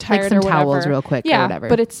like you're tired like some or whatever. Towels real quick or whatever.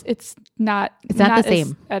 But it's not the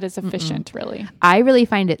same. as efficient really. I really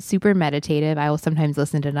find it super meditative. I will sometimes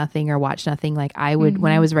listen to nothing or watch nothing. Like I would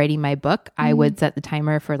when I was writing my book, I would set the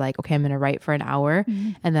timer for like, okay, I'm going to write for an hour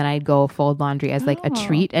and then I'd go fold laundry as like a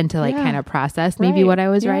treat and to like kind of process maybe what I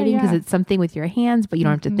was writing because it's something with your hands, but you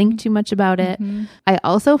don't have to think too much about it. I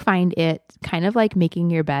also find it kind of like making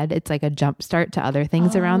your bed. It's like a jump start to other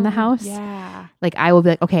things around the house. Yeah. Like I will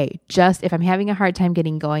be like, okay, just if I'm having a hard time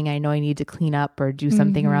getting going, I know I need to clean up or do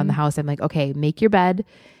something around the house. I'm like, okay, make your bed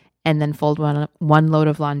and then fold one load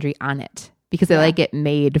of laundry on it. Because I like it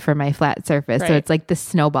made for my flat surface. Right. So it's like the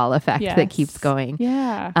snowball effect that keeps going.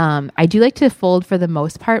 Yeah. I do like to fold for the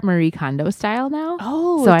most part Marie Kondo style now.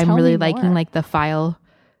 Oh, so I'm really liking like the file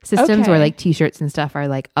systems where like t-shirts and stuff are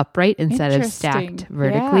like upright instead of stacked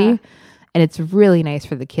vertically. Yeah. And it's really nice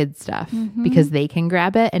for the kids stuff because they can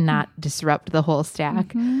grab it and not disrupt the whole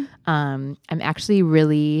stack. I'm actually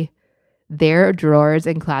really... Their drawers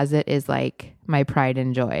and closet is like my pride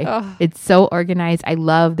and joy. Ugh. It's so organized. I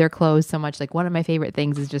love their clothes so much. Like one of my favorite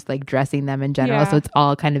things is just like dressing them in general. So it's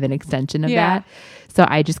all kind of an extension of that. So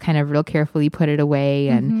I just kind of real carefully put it away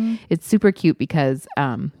and it's super cute because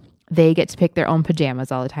they get to pick their own pajamas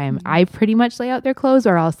all the time. I pretty much lay out their clothes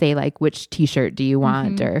or I'll say like, which t-shirt do you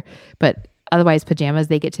want? But otherwise pajamas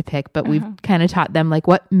they get to pick, but we've kind of taught them like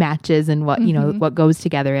what matches and what, what goes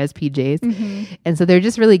together as PJs. And so they're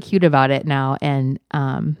just really cute about it now. And,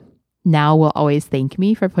 now will always thank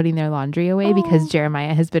me for putting their laundry away because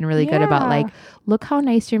Jeremiah has been really good about like, look how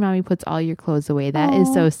nice your mommy puts all your clothes away. That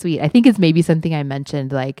is so sweet. I think it's maybe something I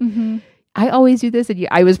mentioned, like, I always do this. And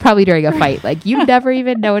I was probably during a fight, like you never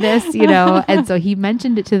even notice, And so he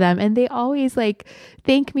mentioned it to them and they always like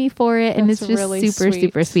thank me for it. And it's just really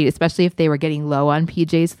super sweet, especially if they were getting low on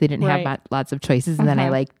PJs. So they didn't have lots of choices. And then I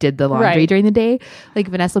like did the laundry during the day. Like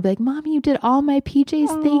Vanessa will be like, Mommy, you did all my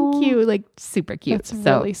PJs. Thank you. Like super cute. That's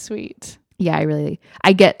really sweet. Yeah,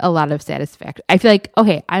 I get a lot of satisfaction. I feel like,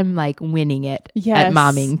 okay, I'm like winning it at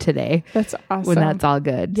momming today. That's awesome. When that's all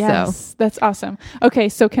good. Yes, so. That's awesome. Okay,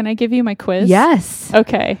 so can I give you my quiz? Yes.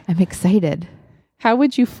 Okay. I'm excited. How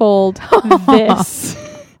would you fold this?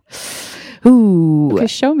 Ooh. Okay,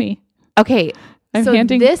 show me. Okay.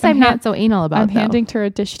 I'm not so anal about. I'm handing her a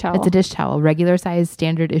dish towel. It's a dish towel, regular size,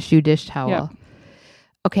 standard issue dish towel. Yep.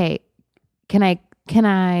 Okay. Can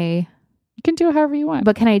I? You can do it however you want.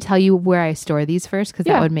 But can I tell you where I store these first? Because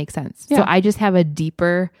that would make sense. Yeah. So I just have a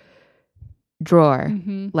deeper drawer,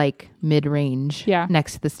 like mid-range,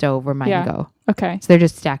 next to the stove where mine go. Okay. So they're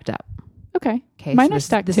just stacked up. Okay. Mine are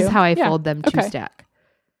stacked too. This is how I fold them to stack.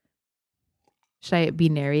 Should I be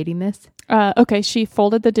narrating this? Okay. She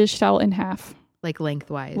folded the dish towel in half. Like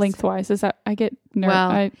lengthwise. Is that, I get if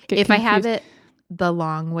confused. I have it the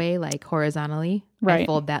long way, like horizontally, I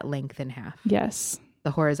fold that length in half. Yes. The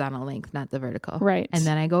horizontal length, not the vertical. Right. And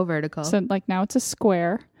then I go vertical. So like now it's a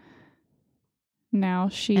square. Now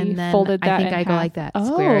she folded that in half. I go like that,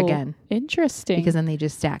 square again. Interesting. Because then they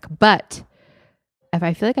just stack. But if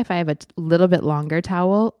I have a little bit longer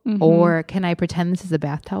towel, or can I pretend this is a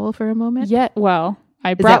bath towel for a moment? Yeah, well,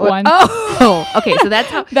 I brought one. Oh, okay. So that's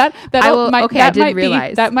how I didn't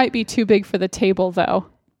realize. That might be too big for the table though.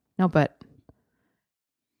 No, but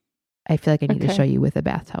I feel like I need to show you with a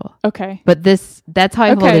bath towel. Okay. But that's how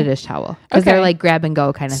I fold a dish towel. Because they're like grab and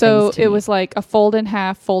go kind of things. So it was like a fold in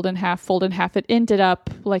half, fold in half, fold in half. It ended up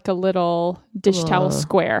like a little dish towel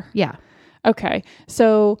square. Yeah. Okay.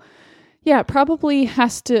 So yeah, it probably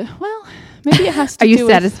has to, maybe it has to Are you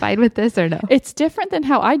satisfied with this or no? It's different than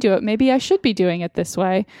how I do it. Maybe I should be doing it this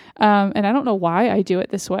way. And I don't know why I do it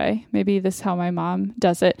this way. Maybe this is how my mom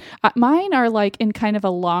does it. Mine are like in kind of a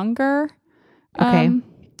longer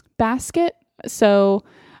basket. So,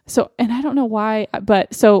 and I don't know why,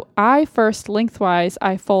 but so I first lengthwise,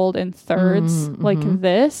 I fold in thirds like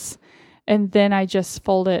this, and then I just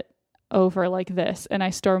fold it over like this, and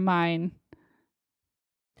I store mine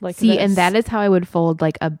like this. And that is how I would fold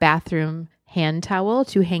like a bathroom hand towel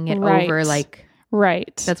to hang it over like.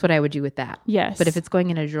 Right. That's what I would do with that. Yes. But if it's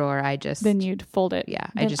going in a drawer, then you'd fold it. Yeah.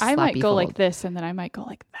 I might go like this, and then I might go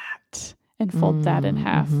like that. And fold that in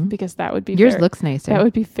half because that would be yours looks nicer. That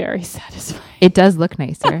would be very satisfying. It does look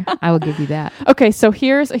nicer. I will give you that. Okay, so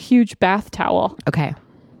here's a huge bath towel. Okay.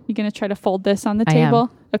 You gonna try to fold this on the table?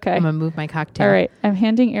 Okay. I'm gonna move my cocktail. All right. I'm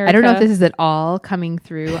handing Erica. I don't know if this is at all coming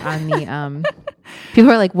through on the people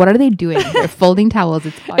are like, what are they doing? They're folding towels.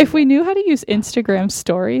 It's fun. If we knew how to use Instagram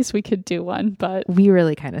stories, we could do one, but we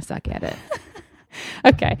really kind of suck at it.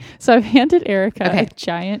 Okay. So I've handed Erica a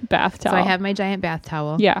giant bath towel. So I have my giant bath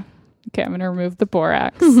towel. Yeah. Okay, I'm going to remove the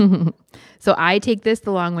borax. So I take this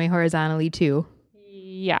the long way horizontally too.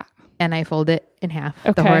 Yeah. And I fold it in half.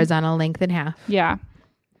 The horizontal length in half. Yeah.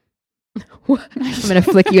 I'm going to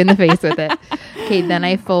flick you in the face with it. Okay, then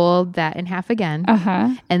I fold that in half again.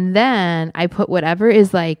 And then I put whatever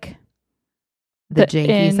is like the janky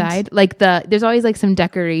end side. Like there's always like some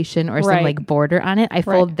decoration or some like border on it. I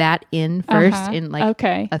fold that in first in like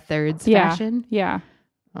a thirds fashion. Yeah.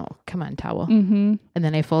 Oh, come on, towel. And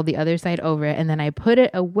then I fold the other side over it, and then I put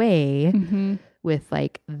it away with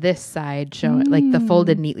like this side showing, like the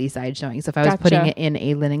folded neatly side showing. So if I was putting it in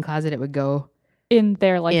a linen closet, it would go in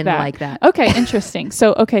there like that. Okay, interesting.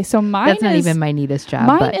 So mine that's not even my neatest job.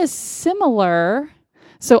 Mine is similar.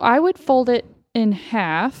 So I would fold it in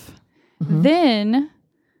half, then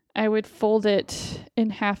I would fold it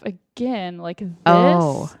in half again like this.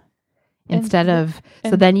 Oh. Instead of,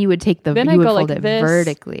 so then you would take you would fold like it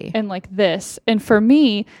vertically. And like this. And for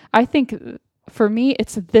me, I think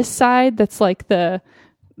it's this side that's like the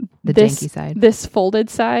janky side. This folded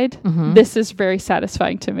side. This is very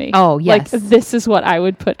satisfying to me. Oh, yes. Like this is what I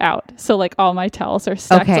would put out. So like all my towels are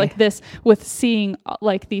stacked like this with seeing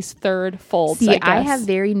like these third folds. See, I have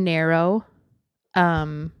very narrow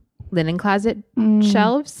linen closet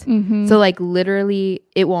shelves. So like literally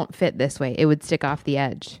it won't fit this way. It would stick off the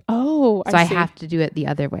edge. Oh, so I have to do it the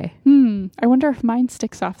other way. I wonder if mine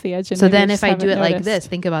sticks off the edge. So then if I do it like this,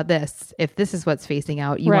 think about this. If this is what's facing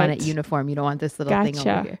out, you want it uniform. You don't want this little thing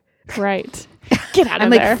over here. Right. Get out of I'm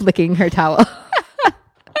there. like flicking her towel.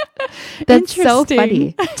 That's so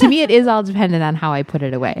funny. To me, it is all dependent on how I put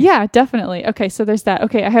it away. Yeah, definitely. Okay, so there's that.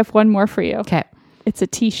 Okay, I have one more for you. Okay. It's a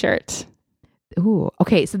t-shirt. Ooh,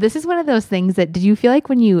 okay. So this is one of those things that, did you feel like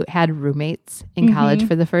when you had roommates in college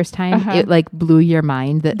for the first time, it like blew your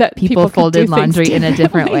mind that people folded laundry in a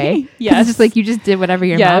different way? Yes. It's just like you just did whatever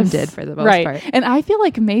your mom did for the most part. And I feel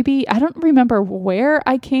like maybe, I don't remember where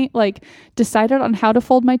I decided on how to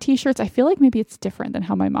fold my t-shirts. I feel like maybe it's different than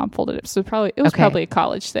how my mom folded it. So it was probably a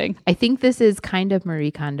college thing. I think this is kind of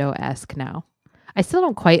Marie Kondo-esque now. I still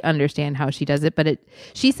don't quite understand how she does it, but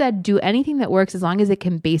she said, do anything that works as long as it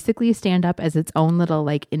can basically stand up as its own little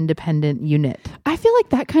like independent unit. I feel like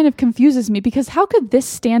that kind of confuses me because how could this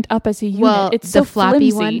stand up as a unit? Well, it's so the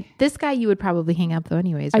floppy flimsy. One. This guy you would probably hang up though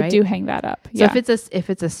anyways, right? I do hang that up. So if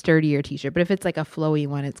it's a sturdier t-shirt, but if it's like a flowy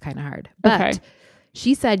one, it's kind of hard. But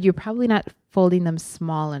she said you're probably not folding them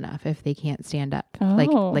small enough if they can't stand up,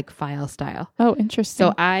 like file style. Oh, interesting.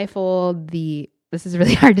 So I fold this is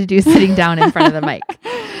really hard to do sitting down in front of the mic.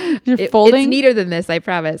 You're folding. It's neater than this, I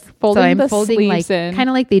promise. Folding so I'm the folding sleeves like kind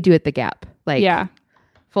of like they do at the Gap. Like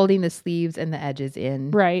folding the sleeves and the edges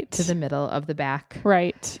in to the middle of the back.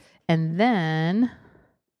 Right. And then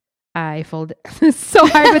I fold it. It's so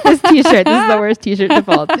hard with this t-shirt. This is the worst t-shirt to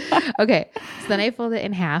fold. Okay. So then I fold it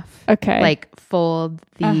in half. Okay. Like folding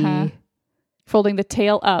the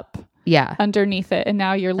tail up. Yeah. Underneath it. And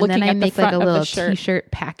now you're looking at the front of the shirt. T-shirt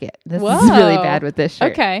packet. This is really bad with this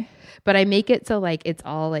shirt. Okay. But I make it so like it's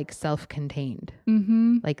all like self-contained.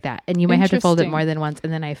 Like that. And you might have to fold it more than once.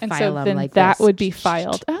 And then I file them like that this. Would be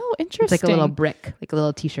filed. Oh, interesting. It's like a little brick, like a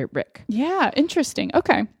little t-shirt brick. Yeah. Interesting.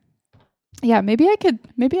 Okay. Yeah. Maybe I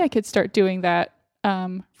could start doing that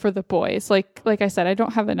for the boys. Like I said, I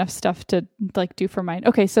don't have enough stuff to like do for mine.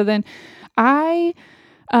 Okay. So then I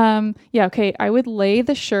would lay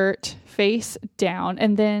the shirt face down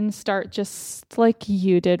and then start just like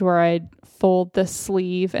you did where I'd fold the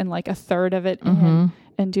sleeve and like a third of it in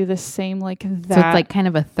and do the same like that. So it's like kind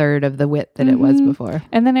of a third of the width that it was before.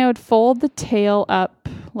 And then I would fold the tail up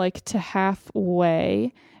like to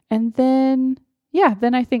halfway and then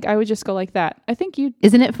I think I would just go like that. I think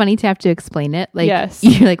Isn't it funny to have to explain it? Like, yes.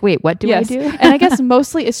 You're like, wait, what do I do? And I guess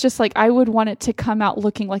mostly it's just like I would want it to come out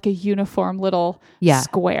looking like a uniform little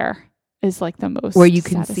square is like the most where you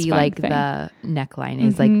can see like thing. The neckline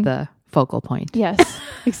is like the focal point. Yes,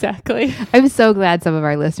 exactly. I'm so glad some of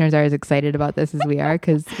our listeners are as excited about this as we are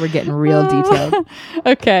because we're getting real detailed.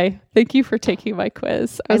 Okay. Thank you for taking my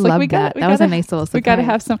quiz. I love that. That was a nice little surprise. We got to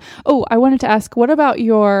have some. Oh, I wanted to ask, what about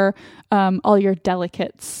your all your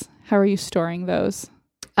delicates? How are you storing those?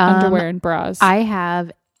 Underwear and bras. I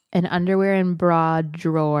have an underwear and bra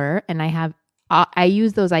drawer, and I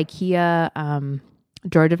use those IKEA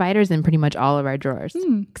drawer dividers in pretty much all of our drawers,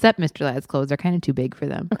 except Mr. Ladd's clothes. They're kind of too big for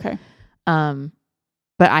them. Okay.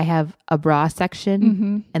 But I have a bra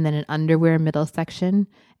section and then an underwear middle section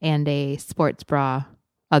and a sports bra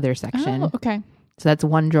other section. Oh, okay. So that's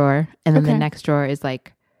one drawer. And then the next drawer is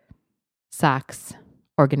like socks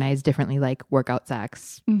organized differently, like workout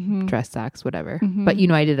socks, dress socks, whatever. But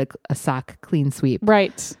I did a sock clean sweep.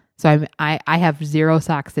 Right. So I have 0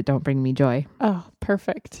 socks that don't bring me joy. Oh,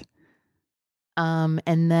 perfect.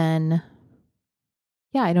 And then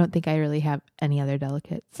I don't think I really have any other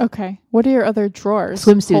delicates. Okay. What are your other drawers?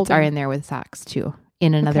 Swimsuits are in there with socks too,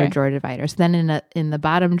 in another drawer divider. So then in the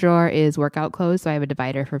bottom drawer is workout clothes. So I have a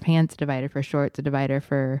divider for pants, a divider for shorts, a divider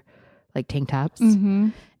for like tank tops.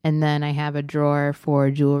 And then I have a drawer for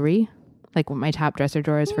jewelry. Like my top dresser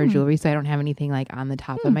drawer is for jewelry. So I don't have anything like on the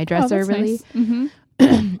top of my dresser really.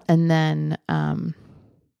 Nice. And then, and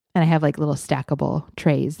I have like little stackable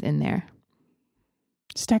trays in there.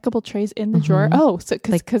 Stackable trays in the drawer? Oh, so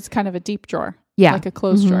because kind of a deep drawer. Yeah. Like a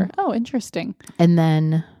closed drawer. Oh, interesting. And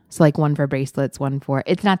then, so like one for bracelets, one for,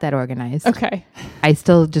 it's not that organized. Okay. I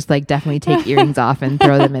still just like definitely take earrings off and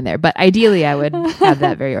throw them in there. But ideally I would have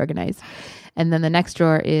that very organized. And then the next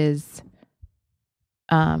drawer is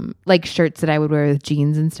like shirts that I would wear with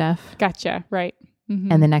jeans and stuff. Gotcha. Right.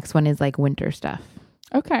 And the next one is like winter stuff.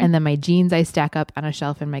 Okay. And then my jeans I stack up on a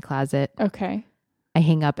shelf in my closet. Okay. I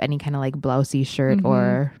hang up any kind of like blousey shirt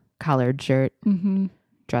or collared shirt,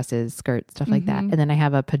 dresses, skirts, stuff like that. And then I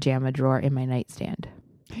have a pajama drawer in my nightstand.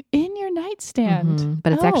 In your nightstand?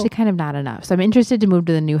 But it's actually kind of not enough. So I'm interested to move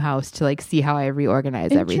to the new house to like see how I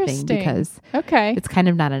reorganize everything because it's kind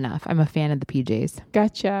of not enough. I'm a fan of the PJs.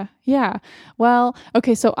 Gotcha. Yeah. Well,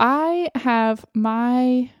 okay. So I have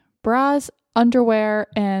my bras, underwear,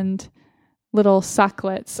 and little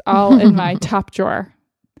socklets all in my top drawer.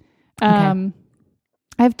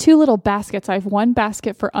 I have 2 little baskets. I have one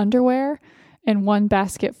basket for underwear and one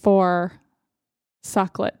basket for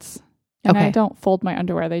socklets. And I don't fold my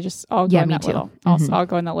underwear. They just all go in that little. I'll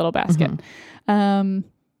go in that little basket.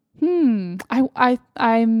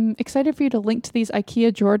 I'm excited for you to link to these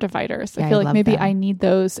IKEA drawer dividers. Yeah, I feel I like love maybe them. I need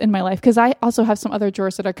those in my life because I also have some other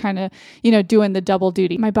drawers that are kind of, doing the double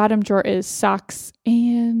duty. My bottom drawer is socks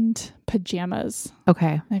and pajamas.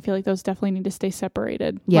 Okay. I feel like those definitely need to stay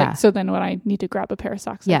separated. Yeah. Like, so then when I need to grab a pair of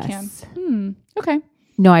socks, I can. Okay.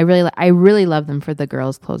 No, I really love them for the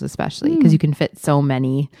girls' clothes, especially because you can fit so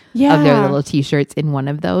many of their little t-shirts in one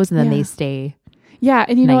of those, and then they stay. Yeah,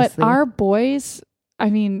 and you know what? nicely. Our boys, I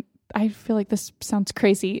feel like this sounds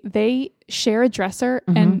crazy. They share a dresser,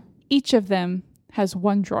 and each of them has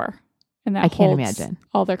one drawer, and that I can't holds imagine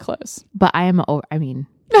all their clothes. But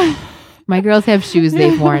my girls have shoes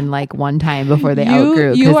they've worn like one time before they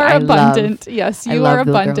outgrew. You are abundant. Yes, you are love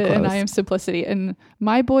the girl abundant, and I clothes. am simplicity. And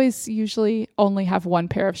my boys usually only have one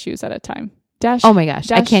pair of shoes at a time. Dash. Oh my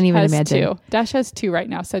gosh, I can't even has imagine. Two. Dash has two right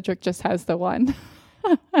now. Cedric just has the one.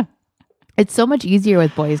 It's so much easier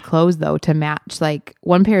with boys' clothes though to match. Like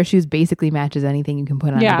one pair of shoes basically matches anything you can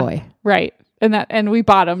put on a boy. Right. And we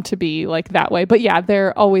bought them to be like that way. But yeah,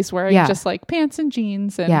 they're always wearing just like pants and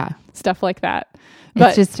jeans and stuff like that.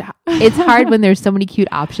 But It's hard when there's so many cute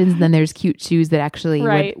options and then there's cute shoes that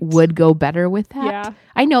actually would go better with that. Yeah.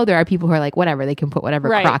 I know there are people who are like, whatever, they can put whatever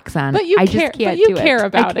Crocs on. But you I care, just can't but you do care it.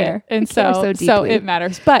 about I care. it. And I care so deeply. it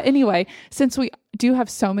matters. But anyway, since we do have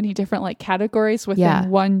so many different like categories within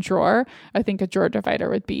one drawer, I think a drawer divider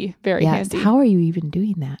would be very handy. How are you even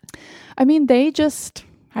doing that? I mean,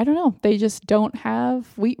 I don't know. They just don't have,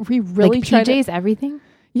 we really like try PJs, everything?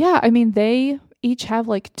 Yeah. I mean, they each have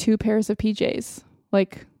like 2 pairs of PJs.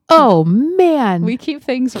 Like, oh man. We keep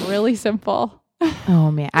things really simple. Oh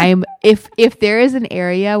man. If there is an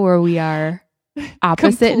area where we are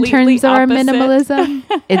opposite in Completely terms of our opposite. minimalism,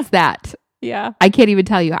 it's that. Yeah. I can't even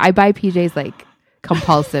tell you. I buy PJs like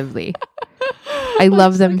compulsively. I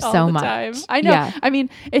love them like all so the much. time. I know. Yeah. I mean,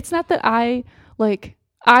 it's not that I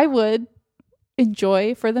would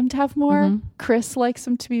enjoy for them to have more. Chris likes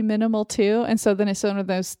them to be minimal too. And so then it's one of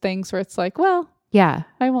those things where it's like, well, yeah,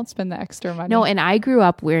 I won't spend the extra money. no. And I grew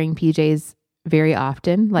up wearing PJs very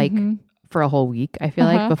often, like for a whole week, I feel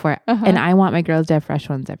like before. And I want my girls to have fresh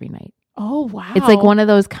ones every night. Oh, wow. It's like one of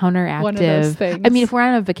those counteractive. One of those things. I mean, if we're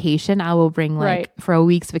on a vacation, I will bring for a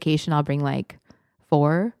week's vacation, I'll bring like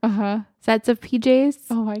 4 sets of PJs.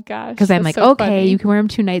 Oh my gosh. Because I'm like, so okay, funny. you can wear them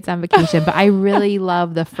 2 nights on vacation, but I really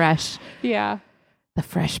love the fresh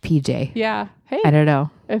PJ. Yeah. Hey, I don't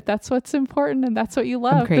know. if that's what's important and that's what you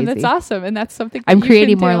love, then crazy. it's awesome. And that's something that I'm you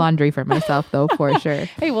creating can more do. laundry for myself though, for sure.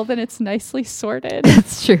 Hey, well then it's nicely sorted.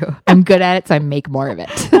 That's true. I'm good at it, so I make more of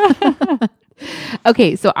it.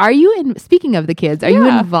 Okay, so speaking of the kids, are you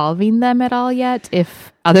involving them at all yet?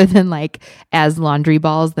 If other than like as laundry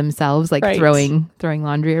balls themselves, like throwing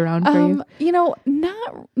laundry around for you?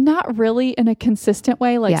 Not really in a consistent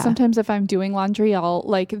way. Like sometimes if I'm doing laundry,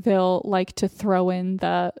 they'll like to throw in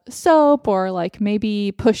the soap or like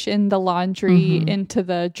maybe push in the laundry into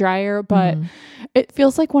the dryer. But it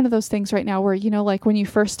feels like one of those things right now where, like when you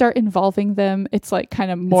first start involving them, it's like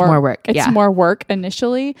kind of more work. It's more work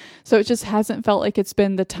initially. So it just hasn't felt like it's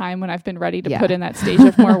been the time when I've been ready to put in that stage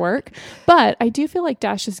of more work. But I do feel like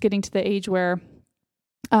Dash is getting to the age where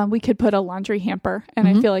we could put a laundry hamper and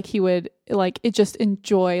I feel like he would just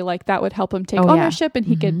enjoy, like that would help him take ownership and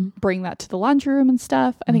he could bring that to the laundry room and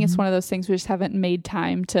stuff. I think it's one of those things we just haven't made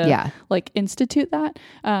time to institute that.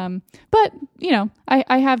 But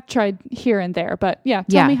I have tried here and there, but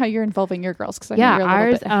tell me how you're involving your girls. Cause I know you're a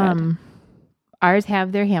little bit ahead. Ours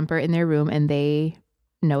have their hamper in their room and they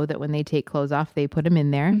know that when they take clothes off, they put them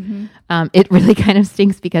in there. It really kind of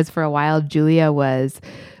stinks because for a while Julia was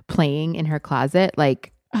playing in her closet,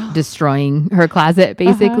 like destroying her closet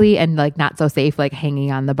basically, and like not so safe, like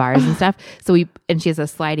hanging on the bars and stuff. So she has a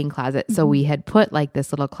sliding closet. So we had put like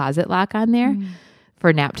this little closet lock on there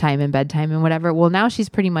for nap time and bedtime and whatever. Well, now she's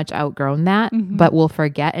pretty much outgrown that, but we'll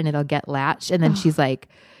forget and it'll get latched. And then she's like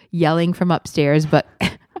yelling from upstairs, but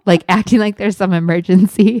like acting like there's some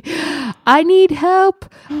emergency. I need help.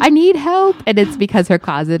 And it's because her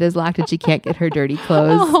closet is locked and she can't get her dirty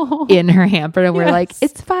clothes in her hamper. And we're like,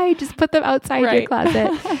 it's fine. Just put them outside your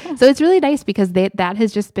closet. So it's really nice because that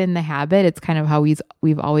has just been the habit. It's kind of how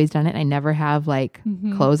we've always done it. I never have like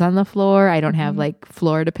clothes on the floor. I don't have like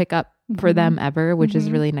floor to pick up for them ever, which is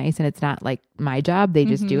really nice. And it's not like my job. They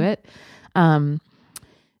just do it.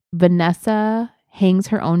 Vanessa hangs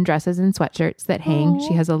her own dresses and sweatshirts that hang.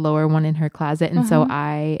 She has a lower one in her closet. And so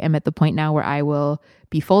I am at the point now where I will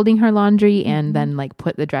be folding her laundry and then like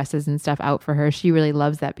put the dresses and stuff out for her. She really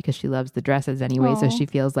loves that because she loves the dresses anyway. So she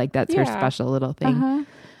feels like that's her special little thing.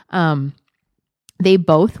 They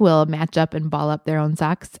both will match up and ball up their own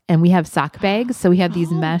socks. And we have sock bags. So we have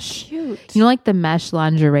these mesh, cute. like the mesh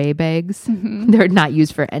lingerie bags. They're not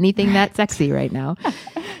used for anything that sexy right now.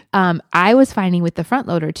 I was finding with the front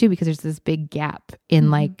loader too, because there's this big gap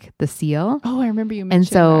in like the seal. Oh, I remember you mentioned and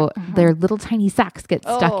so that. their little tiny socks get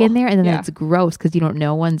stuck in there, and then it's gross because you don't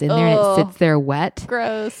know one's in there and it sits there wet.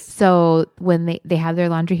 Gross. So when they have their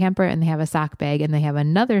laundry hamper and they have a sock bag and they have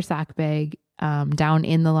another sock bag down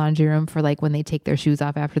in the laundry room for like when they take their shoes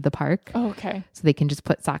off after the park. Oh, okay. So they can just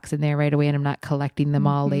put socks in there right away and I'm not collecting them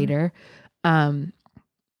all later.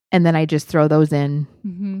 And then I just throw those in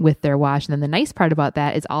with their wash. And then the nice part about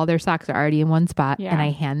that is all their socks are already in one spot and I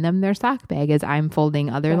hand them their sock bag as I'm folding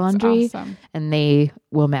other laundry and they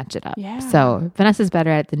will match it up. Yeah. So Vanessa's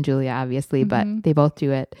better at it than Julia, obviously, but they both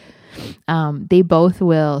do it. They both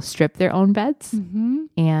will strip their own beds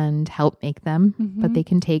and help make them, but they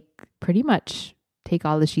can take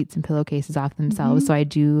all the sheets and pillowcases off themselves. So I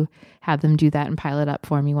do have them do that and pile it up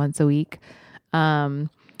for me once a week.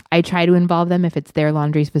 I try to involve them if it's their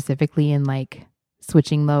laundry specifically in like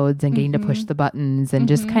switching loads and getting to push the buttons and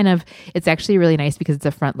just kind of, it's actually really nice because it's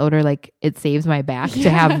a front loader. Like it saves my back to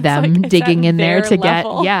have them digging in there to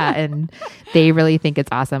level. And they really think it's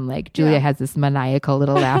awesome. Like Julia has this maniacal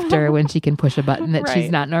little laughter when she can push a button that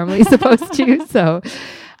she's not normally supposed to. So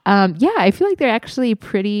I feel like they're actually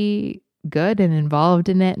pretty good and involved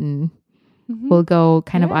in it and will go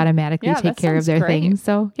kind of automatically take care of their things.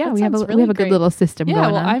 So we have a good little system going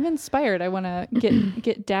on. I'm inspired. I want to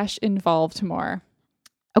get Dash involved more.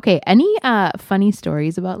 Okay. Any funny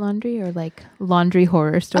stories about laundry or like laundry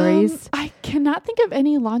horror stories? I cannot think of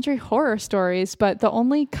any laundry horror stories, but the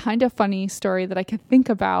only kind of funny story that I could think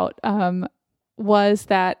about was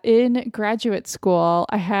that in graduate school,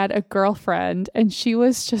 I had a girlfriend and she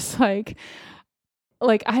was just like,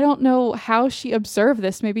 I don't know how she observed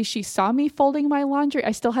this. Maybe she saw me folding my laundry.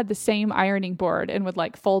 I still had the same ironing board and would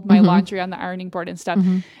like fold my laundry on the ironing board and stuff.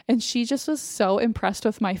 And she just was so impressed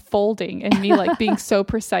with my folding and me like being so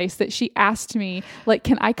precise that she asked me like,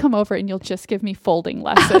 can I come over and you'll just give me folding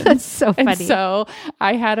lessons? That's so funny. And so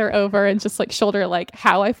I had her over and just like showed her like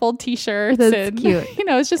how I fold t-shirts. That's cute.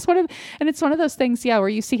 It's just it's one of those things, where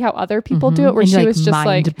you see how other people do it, where and she was just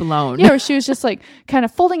mind blown. Where she was just like kind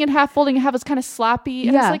of folding in half, was kind of sloppy.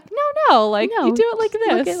 And I was like, no, you do it like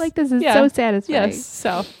this. Look at like this is so satisfying. Yes.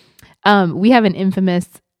 So, we have an infamous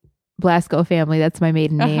Blasco family. That's my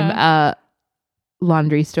maiden name.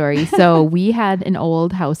 Laundry story. So we had an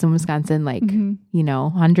old house in Wisconsin,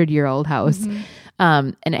 100-year-old house.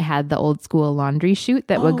 And it had the old school laundry chute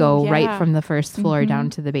that would go right from the first floor down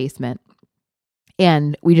to the basement.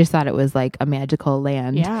 And we just thought it was like a magical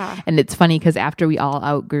land. Yeah. And it's funny because after we all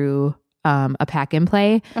outgrew a pack and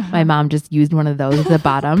play, my mom just used one of those at the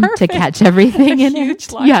bottom to catch everything in it.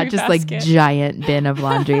 Just basket. Like giant bin of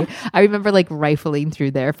laundry. I remember like rifling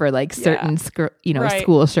through there for like certain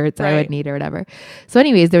school shirts I would need or whatever. So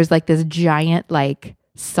anyways, there was like this giant like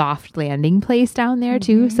soft landing place down there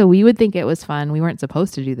too. So we would think it was fun. We weren't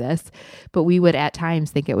supposed to do this, but we would at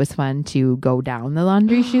times think it was fun to go down the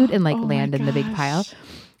laundry chute and like land in the big pile.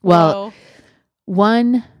 Well,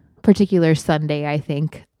 one particular Sunday, I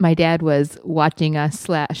think my dad was watching us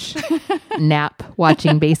 / nap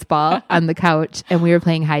watching baseball on the couch, and we were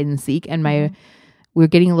playing hide and seek, and we were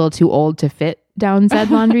getting a little too old to fit down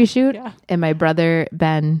said laundry chute. And my brother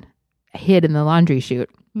Ben hid in the laundry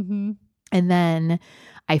chute. And then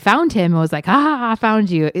I found him and was like, I found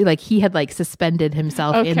you. Like he had like suspended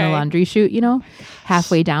himself in the laundry chute,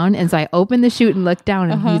 halfway down. And so I opened the chute and looked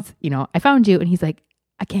down and he's, I found you. And he's like,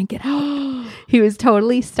 I can't get out. He was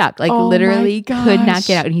totally stuck, like literally could not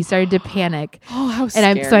get out. And he started to panic. Oh, how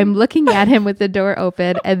scary. And I'm looking at him with the door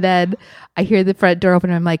open, and then I hear the front door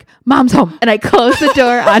open and I'm like, Mom's home. And I close the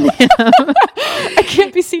door on him. I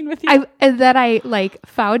can't be seen with you. And then I like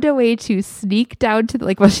found a way to sneak down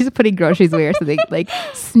to she's putting groceries away or something, like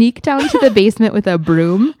sneak down to the basement with a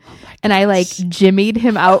broom. And I like jimmied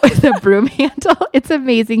him out with a broom handle. It's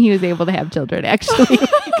amazing he was able to have children, actually.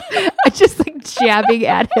 I just like jabbing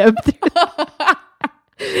at him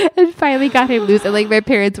and finally got him loose. And like my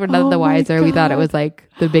parents were none the wiser. We thought it was like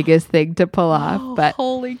the biggest thing to pull off. But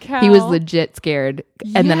holy cow. He was legit scared.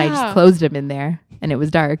 And then I just closed him in there and it was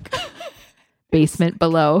dark. Basement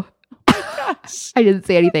below. I didn't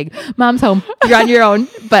say anything. Mom's home. You're on your own.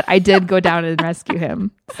 But I did go down and rescue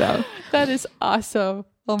him. So that is awesome.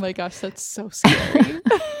 Oh my gosh, that's so scary.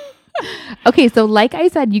 Okay, so like I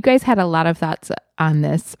said, you guys had a lot of thoughts on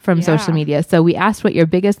this from social media. So we asked what your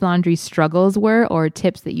biggest laundry struggles were or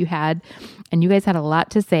tips that you had. And you guys had a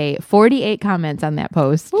lot to say. 48 comments on that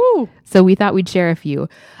post. Ooh. So we thought we'd share a few.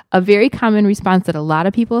 A very common response that a lot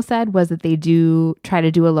of people said was that they do try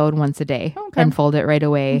to do a load once a day and fold it right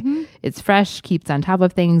away. It's fresh, keeps on top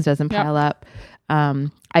of things, doesn't pile up.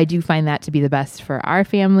 I do find that to be the best for our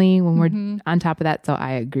family when we're on top of that. So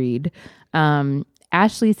I agreed.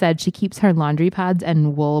 Ashley said she keeps her laundry pods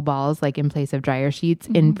and wool balls like in place of dryer sheets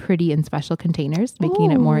in pretty and special containers,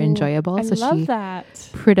 making it more enjoyable. I so love she that.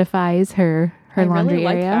 prettifies her laundry really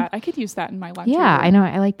like area. That. I could use that in my laundry room. I know.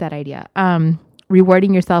 I like that idea.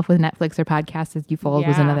 Rewarding yourself with Netflix or podcasts as you fold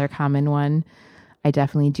was another common one. I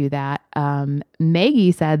definitely do that.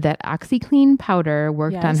 Maggie said that OxyClean powder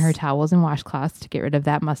worked on her towels and washcloths to get rid of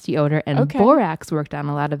that musty odor, and borax worked on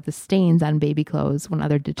a lot of the stains on baby clothes when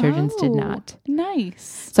other detergents did not.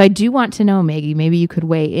 Nice. So I do want to know, Maggie, maybe you could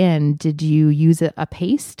weigh in. Did you use a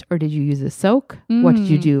paste or did you use a soak? What did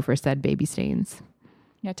you do for said baby stains?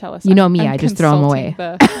 Yeah, tell us. You know me, I just throw them away.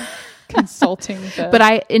 Consulting the...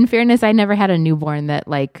 But in fairness, I never had a newborn that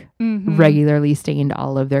regularly stained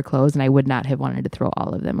all of their clothes, and I would not have wanted to throw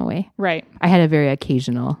all of them away. Right. I had a very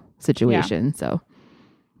occasional situation, so.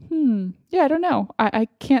 Yeah, I don't know. I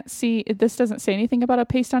can't see, this doesn't say anything about a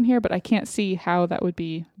paste on here, but I can't see how that would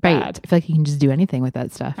be bad. I feel like you can just do anything with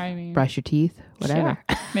that stuff. I mean, brush your teeth, whatever.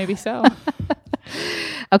 Yeah, maybe so.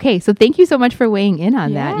 Okay, so thank you so much for weighing in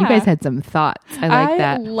on that. You guys had some thoughts. I like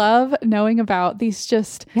that. I love knowing about these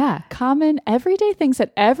just common everyday things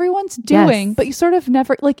that everyone's doing, but you sort of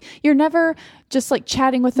never, you're never just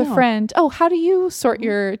chatting with a friend. Oh, how do you sort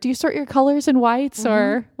do you sort your colors in whites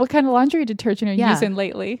or what kind of laundry detergent are you using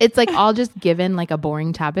lately? It's all just given a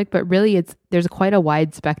boring topic, but really there's quite a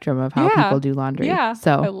wide spectrum of how people do laundry. Yeah,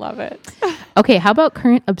 so I love it. Okay, how about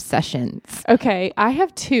current obsessions? Okay, I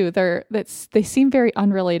have two. They seem very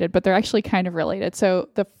unrelated, but they're actually kind of related. So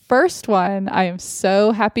the first one, I am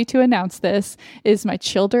so happy to announce this, is my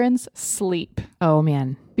children's sleep. Oh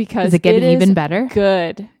man. Because is it getting even better?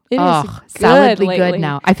 Good. It is solidly good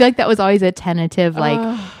now. I feel like that was always a tentative,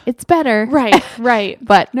 it's better. Right.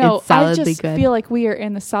 But no, it's solidly I just good. feel like we are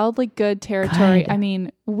in the solidly good territory. I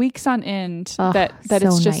mean, weeks on end that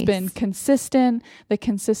it's just been consistent,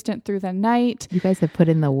 consistent through the night. You guys have put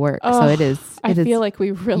in the work. So it is. I feel like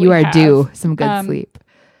we really you are due some good sleep.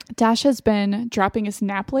 Dash has been dropping his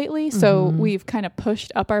nap lately, so we've kind of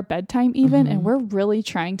pushed up our bedtime even, and we're really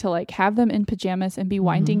trying to have them in pajamas and be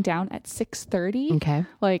winding down at 6:30. Okay.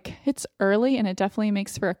 It's early, and it definitely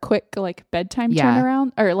makes for a quick bedtime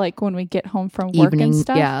turnaround, or when we get home from work Evening, and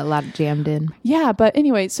stuff. Yeah, a lot jammed in. Yeah, but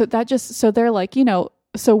anyway, so they're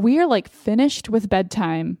so we're finished with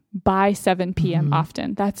bedtime by 7 p.m.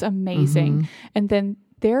 often. That's amazing. And then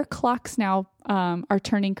their clocks now are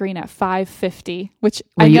turning green at 5:50, which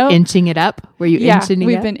Were you inching it up? Were you inching it up?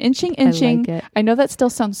 We've been inching. I like it. I know that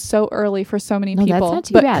still sounds so early for so many people. That's not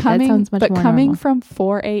too bad. That sounds much more coming normal. from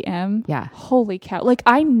 4 a.m., holy cow.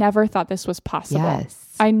 I never thought this was possible.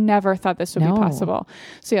 Yes. I never thought this would be possible.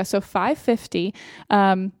 So so 5:50.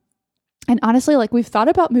 And honestly, we've thought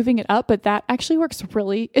about moving it up, but that actually works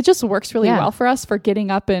really well for us for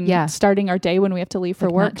getting up and starting our day when we have to leave for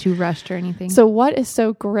work. Not too rushed or anything. So what is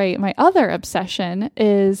so great, my other obsession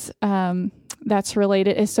is, that's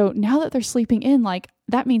related, is so now that they're sleeping in,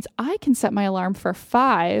 that means I can set my alarm for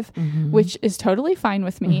 5, which is totally fine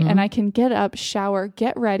with me. And I can get up, shower,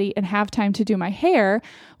 get ready, and have time to do my hair,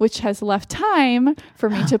 which has left time for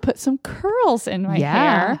me to put some curls in my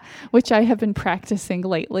hair, which I have been practicing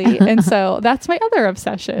lately. And so that's my other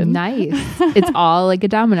obsession. Nice. It's all a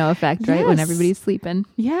domino effect, right? When everybody's sleeping.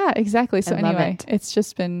 Yeah, exactly. So anyway, it's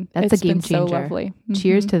just been, that's a game changer. So lovely.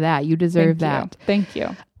 Cheers to that. You deserve that. Thank you.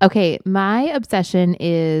 Okay. My obsession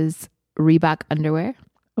is Reebok underwear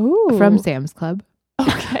from Sam's Club.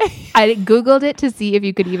 Okay. I Googled it to see if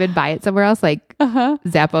you could even buy it somewhere else,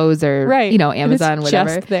 Zappos or, Amazon,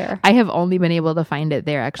 whatever. Just there. I have only been able to find it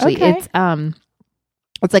there, actually. Okay.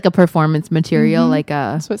 It's like a performance material,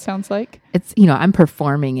 That's what it sounds like. It's, I'm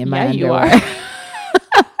performing in my underwear. You are.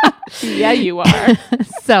 Yeah, you are.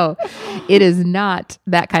 So it is not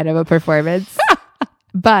that kind of a performance,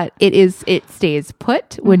 but it stays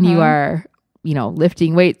put when you are,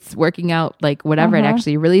 lifting weights, working out, whatever. It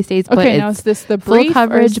actually really stays put. Okay, now is this the brief full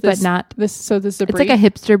coverage, but not this? So this is a brief? It's like a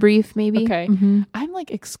hipster brief, maybe. Okay. I'm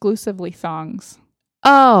exclusively thongs.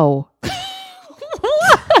 Oh.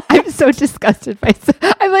 I'm so disgusted by.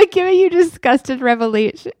 I'm giving you disgusted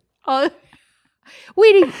revelation.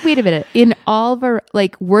 Wait a minute. In all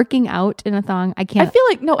working out in a thong, I can't. I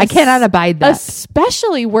feel I cannot abide that.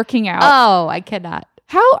 Especially working out. Oh, I cannot.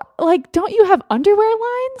 How, like, don't you have underwear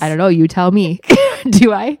lines? I don't know. You tell me.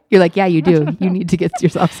 Do I? You're like, yeah, you do. You need to get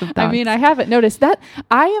yourself some thongs. I mean, I haven't noticed that.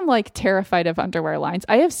 I am like terrified of underwear lines.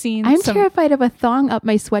 I have seen I'm terrified of a thong up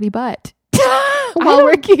my sweaty butt while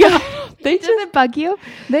working out. Does it bug you?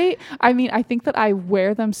 I mean, I think that I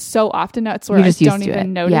wear them so often now it's where You're I just don't used to even it.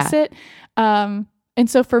 notice it. And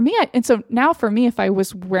so for me, now for me, if I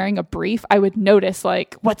was wearing a brief, I would notice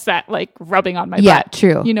like, what's that like rubbing on my butt? Yeah,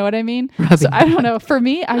 true. You know what I mean? So I don't know. For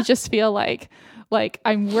me, I just feel like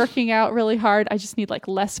I'm working out really hard. I just need like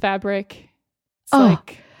less fabric. It's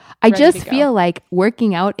like I just feel like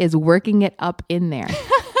working out is working it up in there.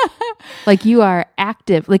 Like you are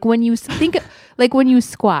active. Like when you like when you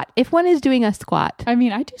squat, if one is doing a squat. I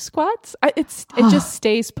mean, I do squats. It just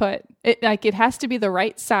stays put. It has to be the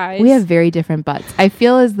right size. We have very different butts. I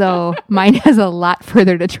feel as though mine has a lot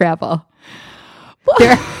further to travel.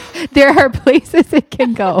 There are places it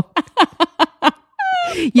can go.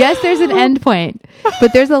 Yes, there's an end point,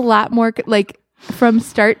 but there's a lot more like from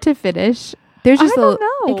start to finish. There's just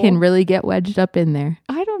it can really get wedged up in there.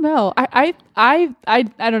 I don't know. I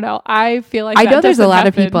don't know. I feel like I know there's a lot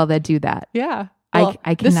of people that do that. Yeah. Well,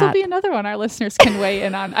 I cannot. This will be another one our listeners can weigh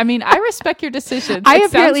in on. I mean, I respect your decisions.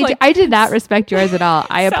 I did not respect yours at all.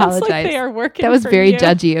 I apologize. Like they are working. That was for very you.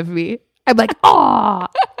 judgy of me. I'm like, oh.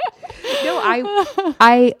 No,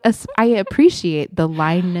 I appreciate the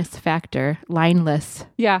lineless factor.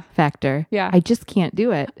 Yeah. Yeah. I just can't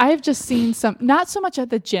do it. I have just seen some, not so much at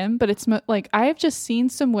the gym, but it's like I have just seen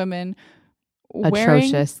some women wearing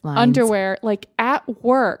atrocious lines. Underwear like at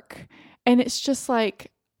work, and it's just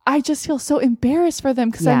like I just feel so embarrassed for them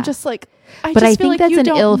because I'm just like, I think that's an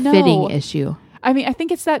ill-fitting issue. I mean, I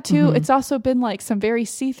think it's that too. Mm-hmm. It's also been like some very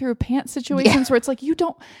see-through pants situations where it's like, you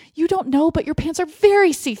don't know, but your pants are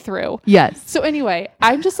very see-through. Yes. So anyway,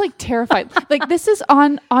 I'm just like terrified. Like this is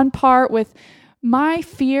on par with my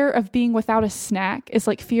fear of being without a snack is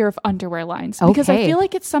like fear of underwear lines because I feel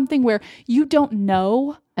like it's something where you don't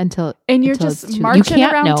know and you're just marching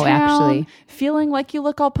around town, actually feeling like you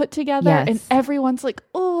look all put together and everyone's like,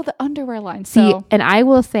 oh, the underwear line. See, and I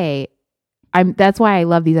will say, that's why I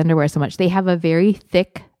love these underwear so much. They have a very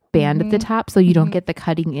thick band at the top, so you don't get the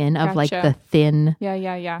cutting in of like the thin. Yeah.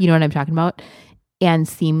 You know what I'm talking about? And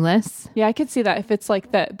seamless. Yeah, I could see that if it's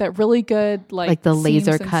like that really good like the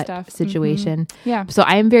laser cut situation. Mm-hmm. Yeah. So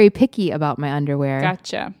I am very picky about my underwear.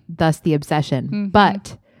 Gotcha. Thus the obsession.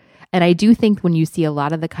 Mm-hmm. And I do think when you see a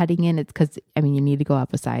lot of the cutting in, it's because you need to go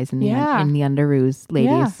up a size in the underoos,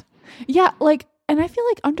 ladies. Yeah, like, and I feel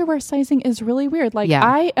like underwear sizing is really weird. Like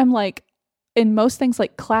I am like in most things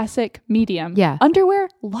like classic medium. Yeah. Underwear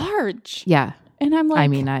large. Yeah. And I'm like, I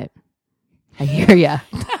mean, I hear ya.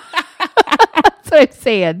 That's what I'm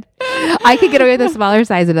saying. I could get away with a smaller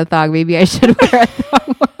size in a thong. Maybe I should wear a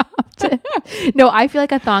thong more often. No, I feel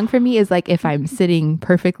like a thong for me is like if I'm sitting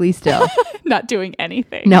perfectly still. Not doing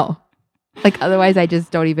anything. No. Like otherwise I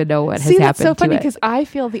just don't even know what has happened to it. See, that's so funny because I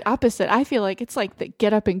feel the opposite. I feel like it's like the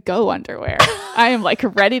get up and go underwear. I am like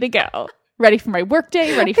ready to go. Ready for my work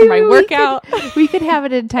day, ready for my workout. We could have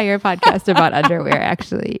an entire podcast about underwear,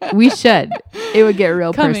 actually. We should. It would get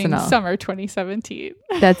real personal. Summer 2017.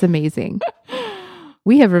 That's amazing.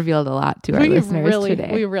 We have revealed a lot to our listeners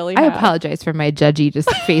today. We really I have. apologize for my judgy just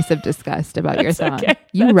face of disgust about your thong. Okay.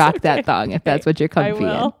 You rock that thong if that's what you're comfy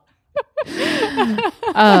in.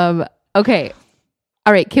 Okay.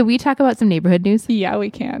 All right. Can we talk about some neighborhood news? Yeah, we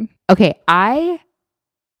can. Okay. I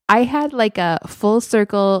had like a full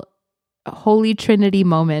circle Holy Trinity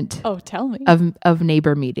moment. Oh, tell me. Of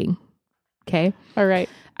neighbor meeting. Okay. All right.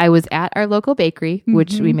 I was at our local bakery,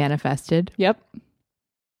 which we manifested. Yep.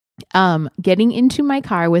 Getting into my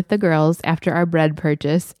car with the girls after our bread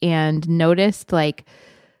purchase and noticed like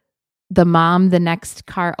the mom, the next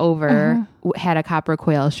car over had a copper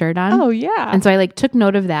quail shirt on. Oh yeah. And so I like took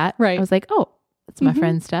note of that. Right. I was like, oh, that's my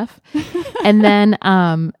friend's stuff. And then,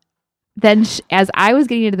 as I was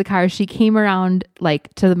getting into the car, she came around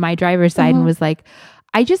like to my driver's side and was like,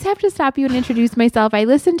 I just have to stop you and introduce myself. I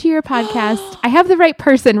listened to your podcast. I have the right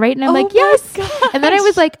person, right? And I'm like, yes. Gosh. And then I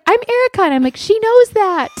was like, I'm Erica. And I'm like, she knows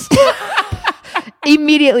that.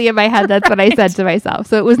 Immediately in my head, that's what I said to myself.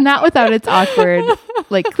 So it was not without its awkward,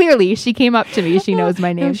 like clearly she came up to me. She knows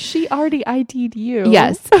my name. No, she already ID'd you.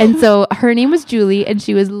 Yes. And so her name was Julie and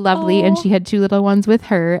she was lovely and she had two little ones with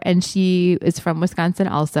her and she is from Wisconsin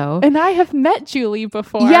also. And I have met Julie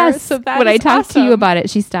before. Yes. So that when I talked awesome. to you about it,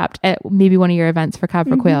 she stopped at maybe one of your events for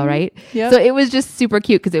Copper Quail, right? Yep. So it was just super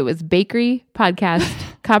cute because it was bakery, podcast,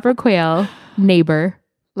 Copper Quail, neighbor.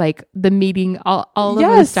 Like the meeting, all of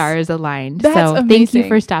the stars aligned. That's so amazing. Thank you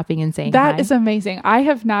for stopping and saying that hi. Is amazing. I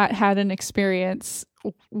have not had an experience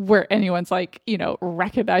where anyone's like,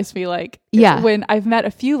 recognized me. Like, Yeah. when I've met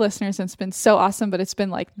a few listeners and it's been so awesome, but it's been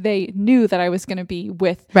like, they knew that I was going to be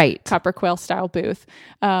with Right. Copper Quail style booth.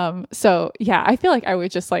 So yeah, I feel like I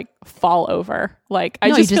would just like fall over. Like, I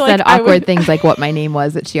No, just you feel just said like awkward things like what my name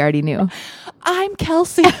was that she already knew. I'm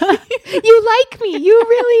Kelsey. You like me. You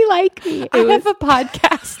really like me. I have a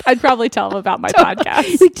podcast. I'd probably tell them about my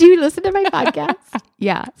podcast. Like, do you listen to my podcast?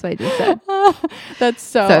 Yeah, that's what I just said. That's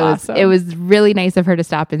so awesome. It was really nice of her to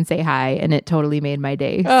stop and say hi, and it totally made my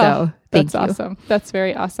day. So thank you. That's awesome. That's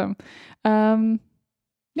very awesome.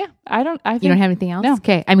 Yeah, I think you don't have anything else? No.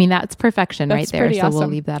 Okay. I mean, that's perfection right there. So awesome. We'll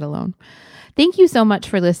leave that alone. Thank you so much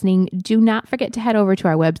for listening. Do not forget to head over to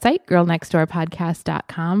our website,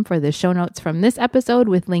 girlnextdoorpodcast.com, for the show notes from this episode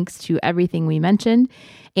with links to everything we mentioned,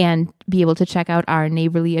 and be able to check out our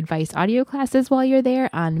neighborly advice audio classes while you're there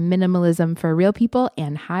on minimalism for real people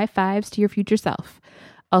and high fives to your future self.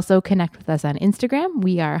 Also connect with us on Instagram.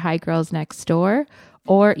 We are Hi Girls Next Door,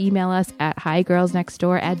 or email us at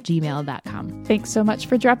higirlsnextdoor@gmail.com. Thanks so much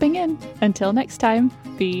for dropping in. Until next time,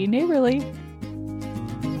 be neighborly.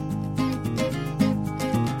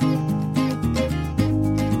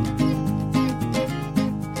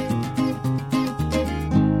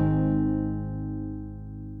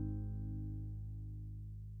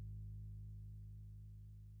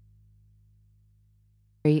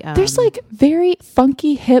 There's like very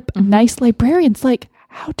funky, hip, nice librarians. Like,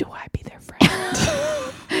 how do I be their friend?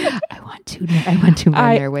 I want to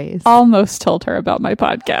learn their ways. Almost told her about my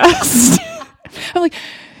podcast. I'm like,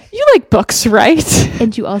 you like books, right?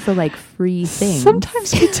 And you also like free things.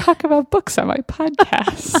 Sometimes we talk about books on my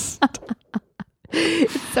podcast.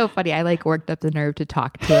 It's so funny. I like worked up the nerve to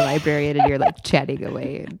talk to a librarian, and you're like chatting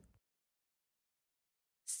away.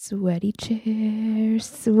 Sweaty chair,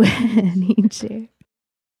 sweaty chair.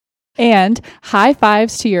 And high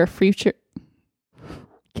fives to your future.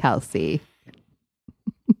 Kelsey.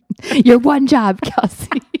 Your one job,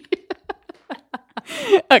 Kelsey.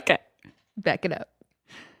 Okay. Back it up.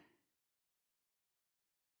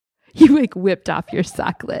 You like whipped off your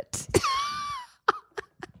socklet.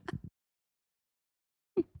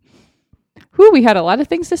 Whew, we had a lot of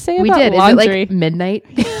things to say about laundry. Is it like midnight?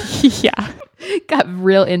 Yeah. Got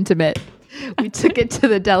real intimate. We took it to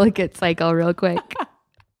the delicate cycle real quick.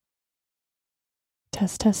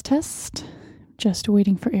 Test, test, test. Just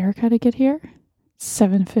waiting for Erica to get here.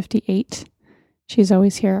 7:58. She's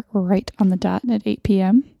always here right on the dot at 8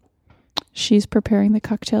 p.m. She's preparing the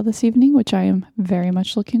cocktail this evening, which I am very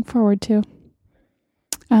much looking forward to.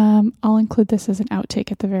 I'll include this as an outtake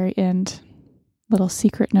at the very end. Little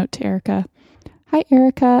secret note to Erica. Hi,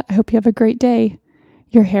 Erica. I hope you have a great day.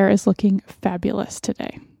 Your hair is looking fabulous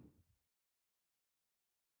today.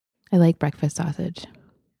 I like breakfast sausage.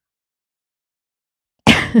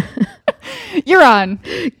 You're on.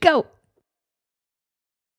 Go.